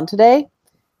going on today.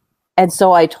 And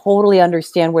so I totally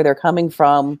understand where they're coming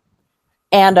from.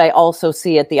 And I also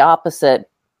see it the opposite,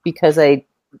 because I,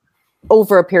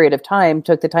 over a period of time,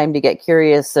 took the time to get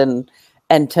curious and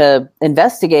to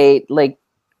investigate, like,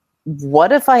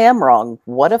 what if I am wrong?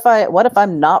 What if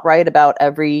I'm not right about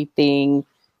everything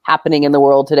happening in the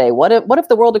world today? What if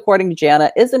the world according to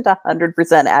Jana isn't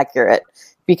 100% accurate,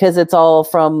 because it's all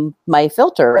from my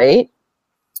filter, right?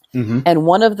 Mm-hmm. And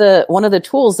one of the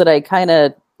tools that I kind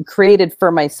of created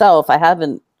for myself, I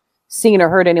haven't seen or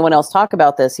heard anyone else talk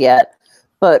about this yet,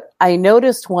 but I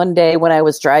noticed one day when I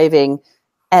was driving,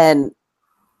 and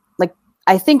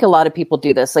I think a lot of people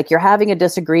do this. Like, you're having a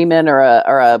disagreement or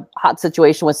a hot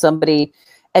situation with somebody,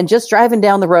 and just driving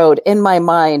down the road, in my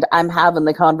mind, I'm having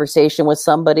the conversation with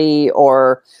somebody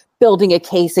or building a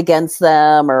case against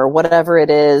them or whatever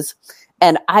it is.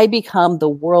 And I become the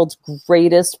world's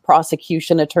greatest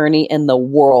prosecution attorney in the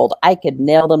world. I could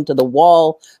nail them to the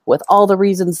wall with all the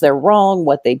reasons they're wrong,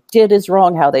 what they did is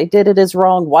wrong, how they did it is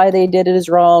wrong, why they did it is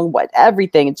wrong,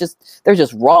 everything. They're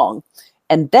just wrong.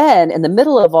 And then in the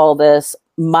middle of all this,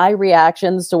 my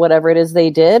reactions to whatever it is they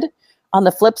did, on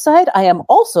the flip side, I am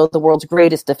also the world's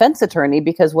greatest defense attorney,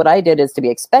 because what I did is to be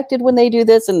expected when they do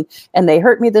this, and they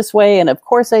hurt me this way. And of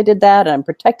course I did that, and I'm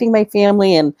protecting my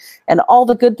family and all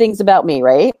the good things about me.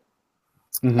 Right.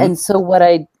 Mm-hmm. And so what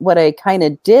I kind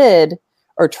of did,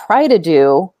 or try to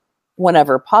do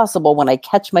whenever possible, when I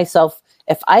catch myself,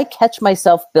 if I catch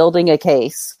myself building a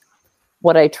case,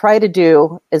 what I try to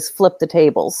do is flip the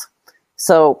tables.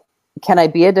 So can I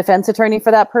be a defense attorney for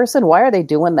that person? Why are they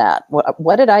doing that?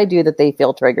 What did I do that they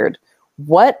feel triggered?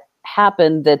 What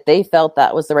happened that they felt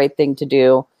that was the right thing to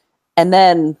do? And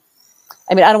then,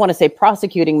 I mean, I don't want to say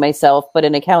prosecuting myself, but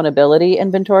an accountability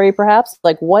inventory, perhaps.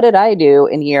 Like, what did I do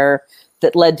in here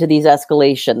that led to these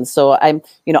escalations? So I'm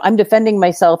defending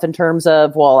myself in terms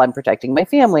of, well, I'm protecting my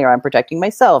family, or I'm protecting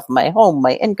myself, my home,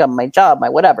 my income, my job, my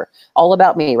whatever, all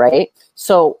about me, right?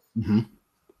 So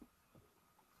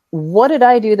what did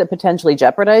I do that potentially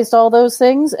jeopardized all those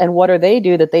things? And what do they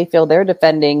do that they feel they're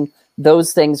defending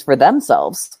those things for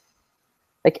themselves?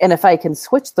 Like, and if I can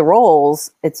switch the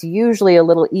roles, it's usually a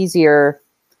little easier.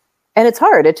 And it's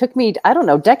hard. It took me, I don't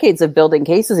know, decades of building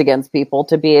cases against people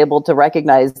to be able to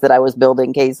recognize that I was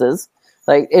building cases.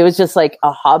 Like, it was just like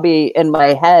a hobby in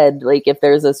my head. Like, if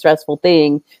there's a stressful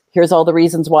thing, here's all the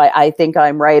reasons why I think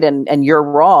I'm right and you're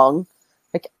wrong.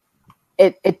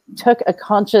 It took a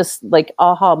conscious, like,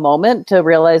 aha moment to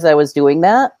realize I was doing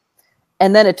that.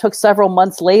 And then it took several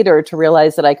months later to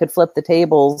realize that I could flip the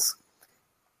tables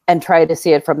and try to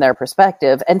see it from their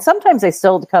perspective. And sometimes I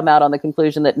still come out on the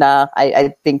conclusion that,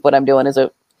 I think what I'm doing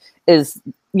is,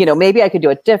 maybe I could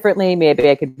do it differently. Maybe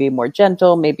I could be more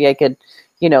gentle. Maybe I could,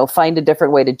 find a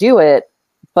different way to do it.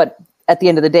 But at the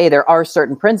end of the day, there are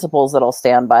certain principles that I'll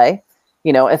stand by.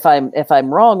 If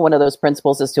I'm wrong, one of those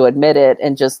principles is to admit it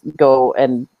and just go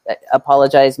and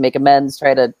apologize, make amends,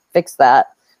 try to fix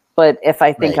that. But if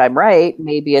I think I'm right,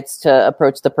 maybe it's to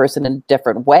approach the person in a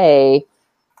different way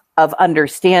of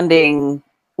understanding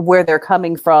where they're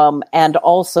coming from. And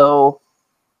also,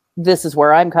 this is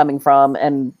where I'm coming from.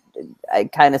 And I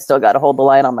kind of still got to hold the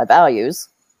line on my values.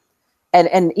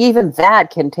 And even that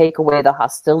can take away the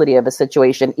hostility of a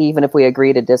situation, even if we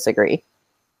agree to disagree.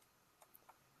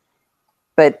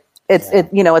 But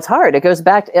it's hard. It goes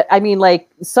back to, I mean, like,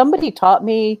 somebody taught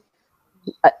me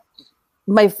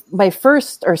my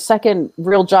first or second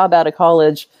real job out of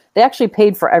college. They actually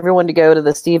paid for everyone to go to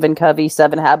the Stephen Covey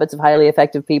 7 Habits of Highly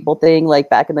Effective People thing, like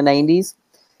back in the 90s.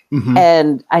 Mm-hmm.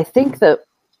 And I think that,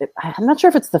 I'm not sure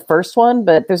if it's the first one,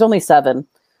 but there's only 7.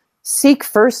 Seek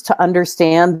first to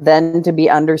understand, then to be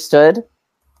understood.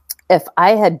 If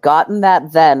I had gotten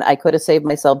that then, I could have saved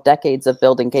myself decades of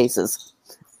building cases.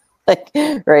 Like,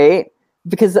 right?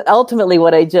 Because ultimately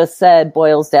what I just said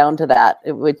boils down to that,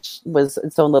 which was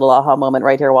its own little aha moment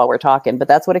right here while we're talking. But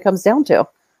that's what it comes down to.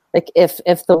 Like, if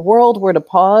the world were to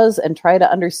pause and try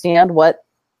to understand what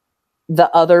the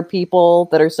other people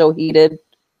that are so heated,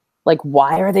 like,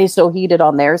 why are they so heated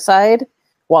on their side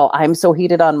while I'm so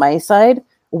heated on my side,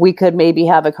 we could maybe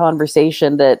have a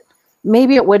conversation that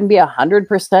maybe it wouldn't be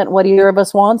 100% what either of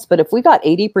us wants, but if we got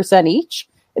 80% each,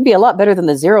 it'd be a lot better than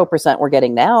the 0% we're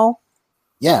getting now.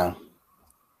 Yeah.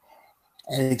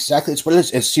 And exactly, it's what it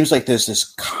is. It seems like there's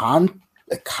this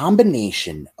a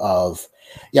combination of,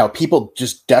 people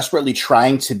just desperately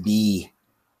trying to be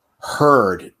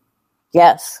heard.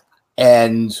 Yes.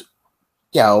 And,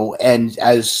 and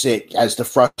as the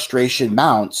frustration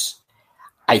mounts,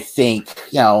 I think,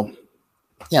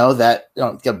 that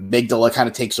the amygdala kind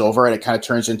of takes over and it kind of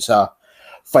turns into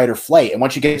fight or flight. And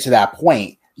once you get to that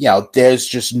point, there's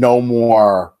just no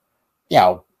more,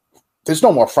 there's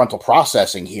no more frontal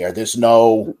processing here. There's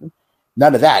none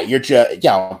of that. You're just,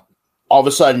 all of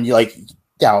a sudden you're like,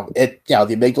 the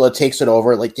amygdala takes it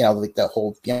over, like, like the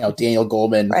whole, Daniel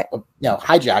Goleman, right.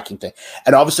 Hijacking thing.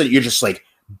 And all of a sudden you're just like,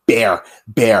 bear.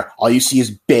 All you see is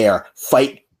bear,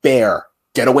 fight bear,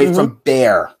 get away from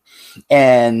bear.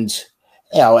 And,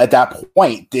 at that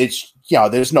point, it's,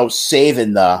 there's no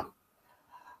saving the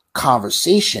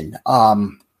conversation.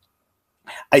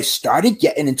 I started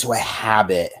getting into a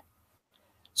habit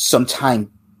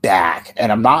sometime back,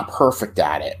 and I'm not perfect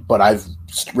at it, but I've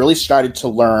really started to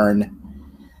learn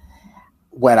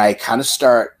when I kind of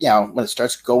start, when it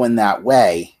starts going that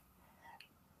way,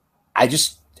 I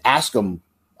just ask them.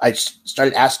 I just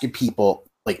started asking people,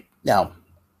 like,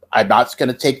 I'm not going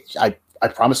to take, I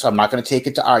promise I'm not going to take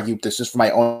it to argue. This is for my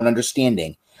own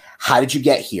understanding. How did you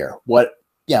get here? What,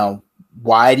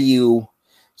 why do you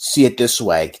see it this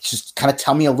way? Just kind of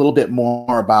tell me a little bit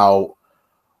more about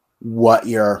what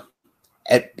you're,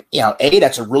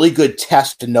 that's a really good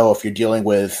test to know if you're dealing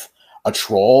with a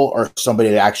troll or somebody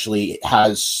that actually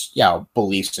has,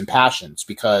 beliefs and passions,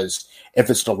 because if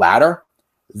it's the latter,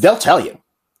 they'll tell you.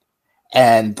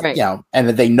 And, right. And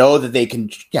they know that they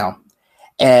can,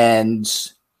 and,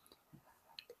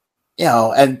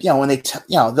 when they,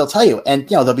 they'll tell you, and,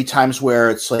 there'll be times where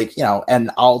it's like,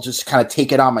 and I'll just kind of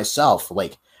take it on myself.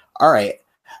 Like, all right,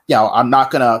 I'm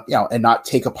not gonna, and not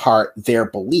take apart their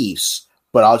beliefs,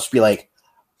 but I'll just be like,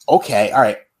 okay, all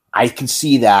right, I can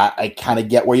see that. I kind of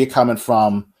get where you're coming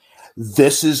from.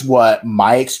 This is what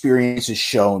my experience has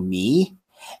shown me.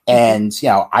 And,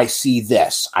 I see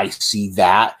this, I see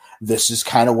that. This is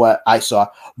kind of what I saw,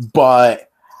 but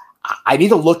I need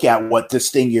to look at what this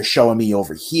thing you're showing me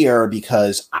over here,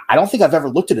 because I don't think I've ever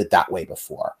looked at it that way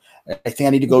before. I think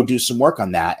I need to go do some work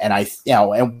on that. And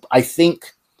and I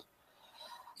think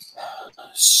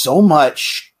so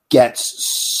much gets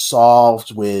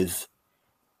solved with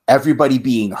everybody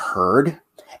being heard.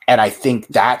 And I think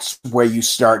that's where you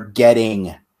start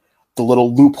getting the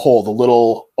little loophole, the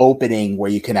little opening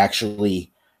where you can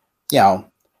actually,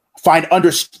 find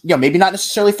maybe not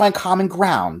necessarily find common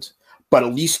ground, but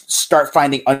at least start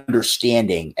finding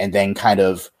understanding and then kind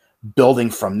of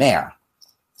building from there.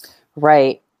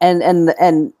 Right.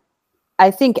 And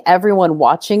I think everyone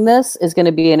watching this is going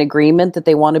to be in agreement that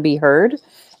they want to be heard.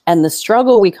 And the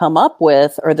struggle we come up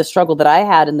with, or the struggle that I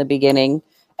had in the beginning,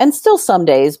 and still some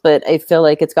days, but I feel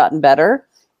like it's gotten better,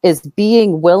 is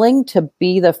being willing to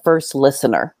be the first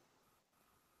listener.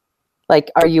 Like,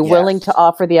 are you willing to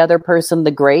offer the other person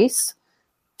the grace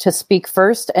to speak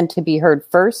first and to be heard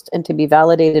first and to be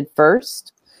validated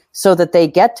first, so that they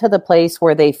get to the place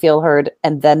where they feel heard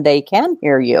and then they can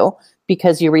hear you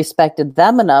because you respected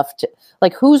them enough to,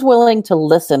 like, who's willing to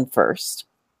listen first?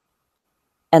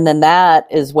 And then that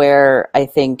is where I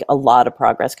think a lot of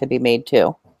progress could be made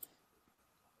too.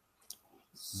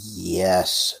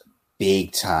 Yes,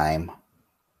 big time.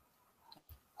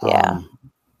 Yeah.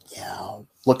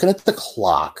 Looking at the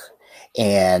clock,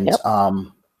 and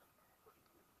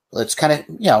let's kind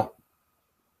of,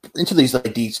 into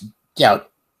these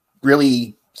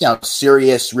really,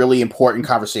 serious, really important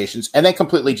conversations, and then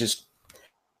completely just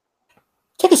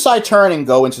take a side turn and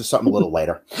go into something a little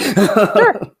later.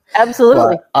 Sure.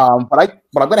 Absolutely. What I'm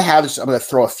going to have is I'm going to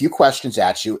throw a few questions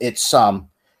at you. It's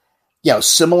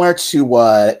similar to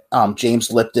what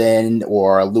James Lipton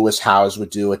or Lewis Howes would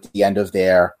do at the end of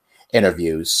their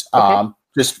interviews. Okay.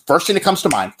 Just first thing that comes to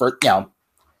mind for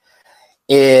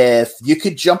if you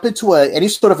could jump into any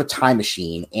sort of a time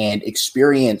machine and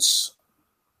experience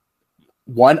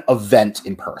one event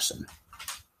in person,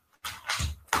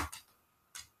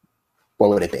 what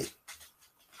would it be?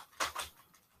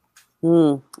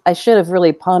 I should have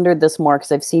really pondered this more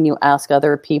because I've seen you ask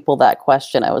other people that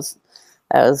question. I was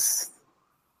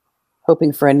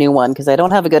hoping for a new one because I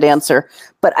don't have a good answer.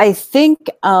 But I think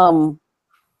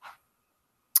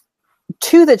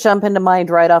two that jump into mind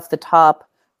right off the top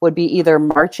would be either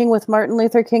marching with Martin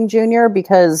Luther King Jr.,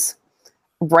 because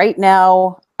right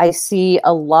now I see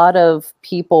a lot of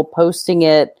people posting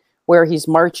it where he's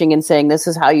marching and saying, this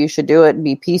is how you should do it and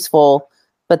be peaceful.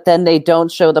 But then they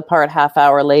don't show the part half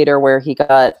hour later where he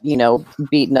got,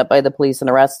 beaten up by the police and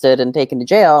arrested and taken to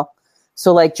jail.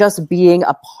 So like just being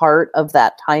a part of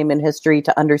that time in history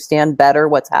to understand better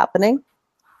what's happening.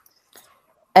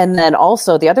 And then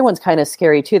also the other one's kind of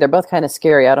scary too. They're both kind of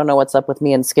scary. I don't know what's up with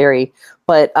me and scary,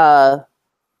 but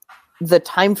the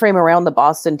time frame around the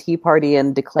Boston Tea Party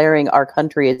and declaring our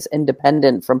country as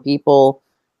independent from people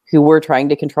who were trying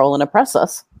to control and oppress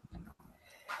us.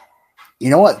 You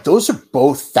know what? Those are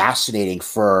both fascinating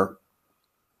for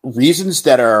reasons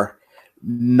that are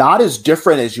not as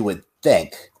different as you would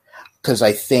think. Because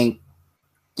I think,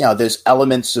 there's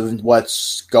elements of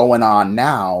what's going on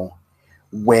now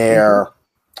where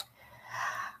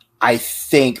I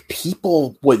think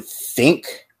people would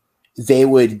think they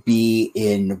would be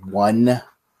in one,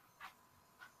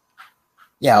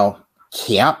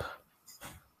 camp.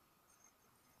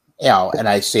 And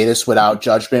I say this without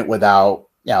judgment, without,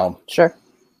 sure,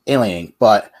 alienating.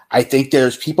 But I think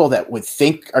there's people that would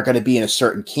think are going to be in a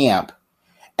certain camp,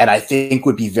 and I think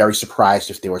would be very surprised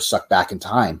if they were sucked back in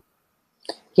time.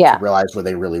 Yeah. To realize where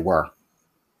they really were.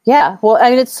 Yeah. Well,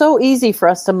 I mean, it's so easy for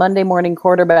us to Monday morning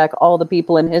quarterback all the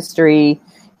people in history.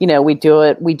 We do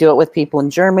it with people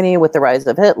in Germany with the rise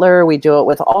of Hitler. We do it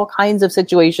with all kinds of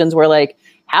situations where like,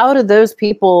 how did those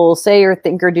people say or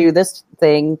think or do this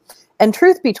thing? And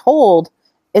truth be told,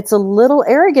 it's a little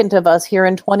arrogant of us here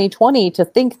in 2020 to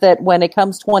think that when it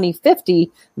comes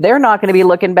 2050, they're not going to be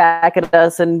looking back at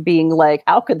us and being like,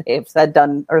 how could they have said,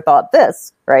 done, or thought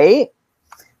this, right?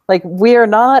 Like, we are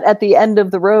not at the end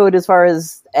of the road as far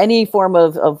as any form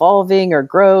of evolving or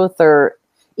growth or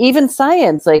even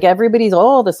science. Like, everybody's,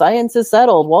 the science is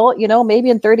settled. Well, maybe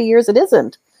in 30 years it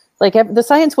isn't. Like, the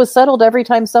science was settled every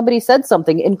time somebody said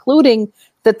something, including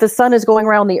that the sun is going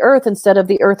around the earth instead of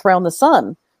the earth around the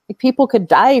sun. Like, people could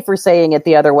die for saying it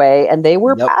the other way, and they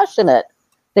were passionate.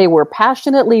 They were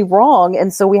passionately wrong.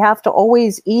 And so we have to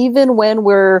always, even when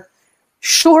we're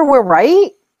sure we're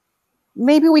right,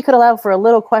 maybe we could allow for a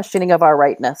little questioning of our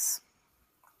rightness.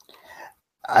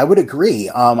 I would agree.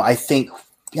 I think,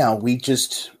 we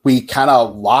kind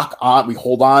of lock on, we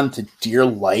hold on to dear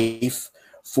life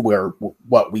for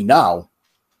what we know.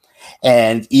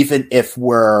 And even if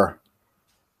we're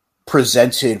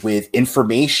presented with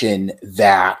information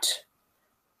that,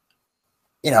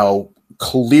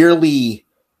 clearly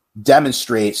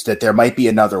demonstrates that there might be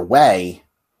another way,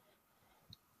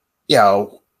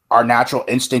 our natural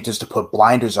instinct is to put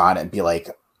blinders on it and be like,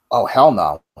 oh, hell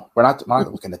no, we're not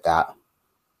looking at that.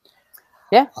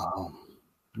 Yeah.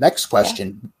 Next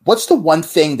question. Yeah. What's the one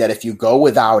thing that if you go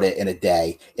without it in a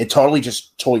day, it totally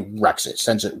wrecks it,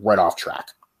 sends it right off track?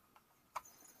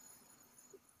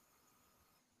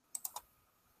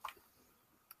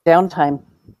 Downtime.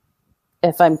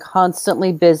 If I'm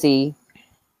constantly busy,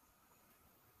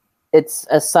 it's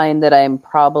a sign that I'm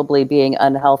probably being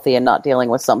unhealthy and not dealing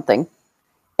with something.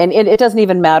 And it doesn't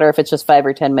even matter if it's just 5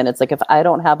 or 10 minutes. Like, if I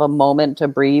don't have a moment to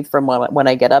breathe from when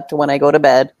I get up to when I go to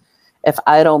bed, if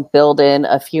I don't build in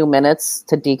a few minutes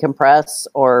to decompress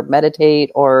or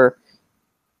meditate or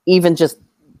even just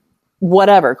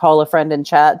whatever, call a friend and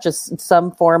chat, just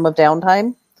some form of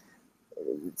downtime,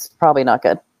 it's probably not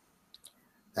good.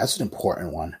 That's an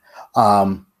important one.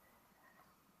 I'm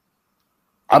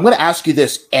going to ask you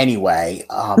this anyway.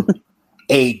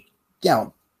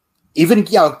 Even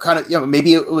kind of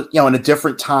maybe in a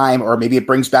different time, or maybe it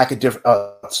brings back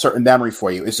a certain memory for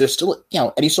you. Is there still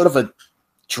any sort of a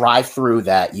drive-through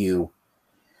that you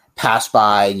pass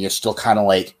by and you're still kind of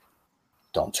like,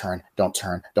 don't turn, don't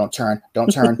turn, don't turn,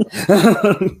 don't turn?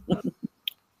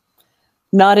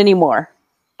 Not anymore.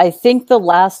 I think the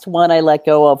last one I let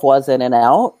go of was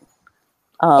In-N-Out.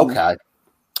 Okay.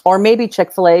 Or maybe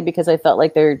Chick-fil-A, because I felt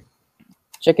like their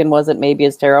chicken wasn't maybe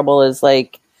as terrible as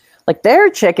like Like their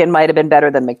chicken might have been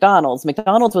better than McDonald's.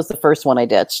 McDonald's was the first one I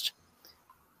ditched.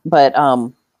 But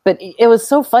it was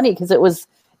so funny because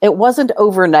it wasn't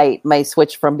overnight my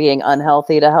switch from being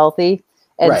unhealthy to healthy.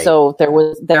 And so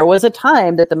there was a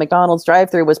time that the McDonald's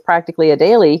drive-thru was practically a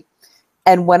daily.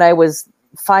 And when I was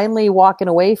finally walking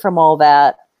away from all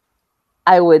that,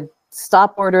 I would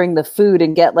stop ordering the food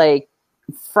and get like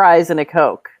fries and a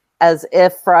Coke, as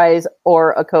if fries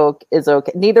or a Coke is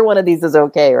okay. Neither one of these is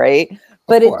okay, right?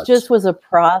 But it just was a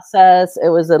process. It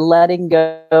was a letting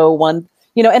go one,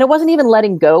 and it wasn't even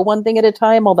letting go one thing at a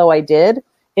time, although I did.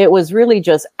 It was really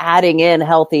just adding in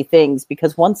healthy things,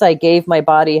 because once I gave my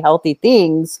body healthy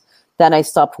things, then I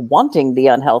stopped wanting the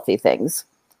unhealthy things.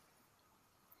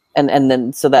 And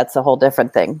then, so that's a whole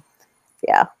different thing.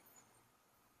 Yeah.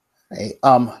 Hey,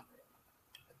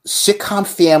 sitcom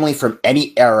family from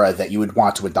any era that you would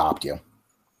want to adopt you.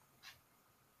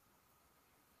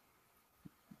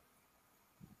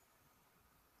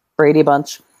 Brady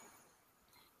Bunch.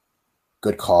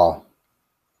 Good call.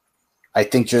 I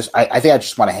think I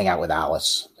just want to hang out with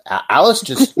Alice. Alice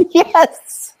just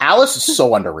yes. Alice is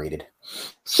so underrated.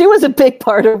 She was a big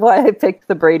part of why I picked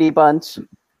the Brady Bunch.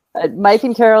 Mike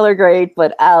and Carol are great,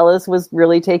 but Alice was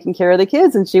really taking care of the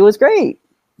kids, and she was great.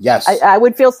 Yes, I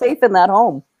would feel safe in that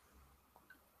home.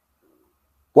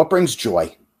 What brings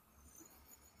joy?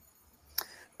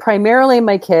 Primarily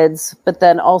my kids, but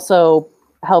then also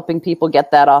helping people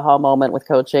get that aha moment with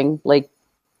coaching. Like,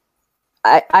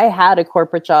 I had a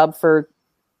corporate job for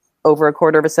over a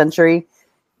quarter of a century,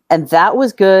 and that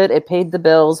was good. It paid the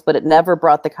bills, but it never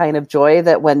brought the kind of joy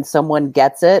that when someone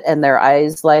gets it and their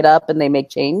eyes light up and they make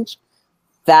change.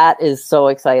 That is so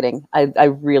exciting. I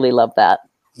really love that.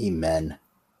 Amen.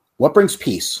 What brings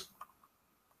peace?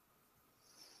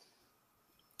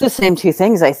 The same two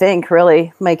things, I think,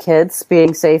 really. My kids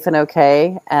being safe and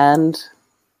okay. And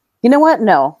you know what?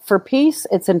 No, for peace,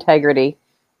 it's integrity.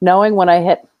 Knowing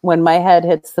when my head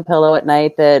hits the pillow at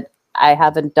night that I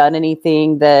haven't done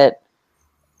anything, that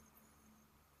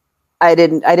I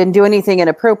didn't do anything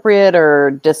inappropriate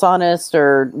or dishonest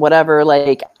or whatever.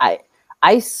 Like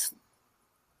I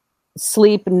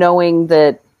sleep knowing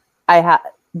that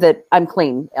that I'm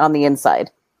clean on the inside.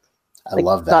 I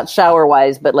love that. Not shower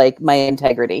wise, but like my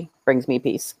integrity brings me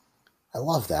peace. I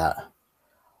love that.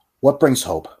 What brings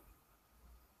hope?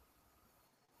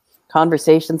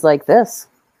 Conversations like this,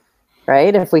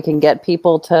 right? If we can get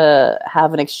people to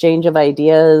have an exchange of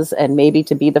ideas and maybe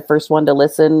to be the first one to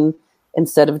listen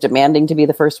instead of demanding to be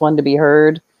the first one to be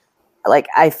heard. Like,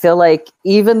 I feel like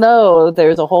even though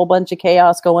there's a whole bunch of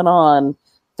chaos going on,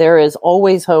 there is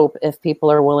always hope if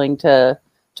people are willing to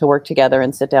work together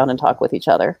and sit down and talk with each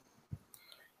other.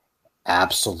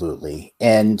 Absolutely.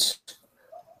 And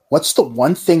what's the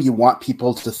one thing you want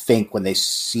people to think when they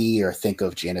see or think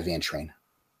of Jana Van Train?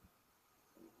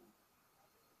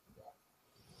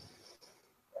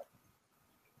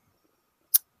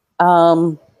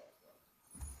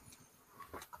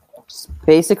 Just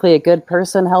basically a good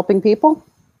person helping people.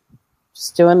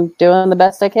 Just doing the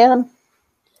best I can.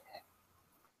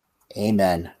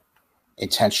 Amen.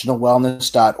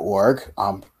 Intentionalwellness.org.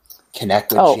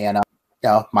 Connect with Jana.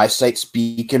 My site's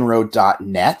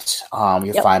beaconroad.net.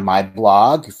 You'll find my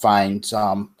blog. You find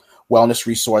wellness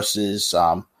resources.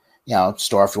 Store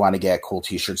if you want to get cool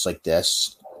T-shirts like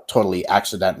this. Totally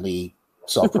accidentally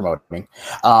self-promoting.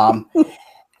 You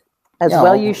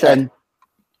should.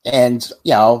 And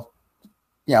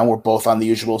we're both on the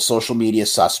usual social media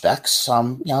suspects.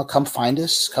 Come find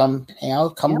us. Come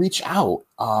reach out.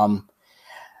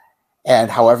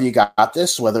 And however you got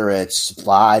this, whether it's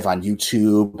live on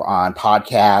YouTube, on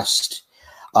podcast,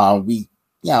 we,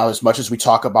 as much as we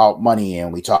talk about money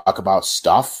and we talk about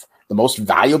stuff, the most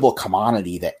valuable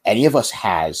commodity that any of us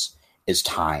has is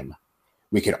time.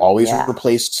 We can always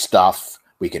replace stuff.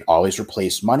 We can always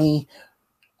replace money.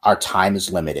 Our time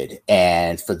is limited.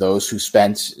 And for those who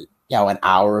spent, an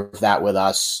hour of that with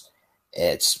us,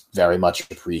 it's very much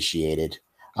appreciated.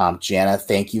 Jana,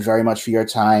 thank you very much for your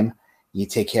time. You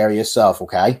take care of yourself,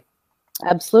 okay?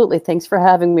 Absolutely. Thanks for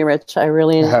having me, Rich. I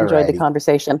really enjoyed the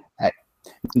conversation.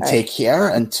 Take care.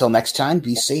 Until next time,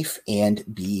 be safe and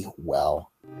be well.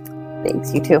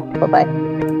 Thanks. You too.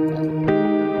 Bye-bye.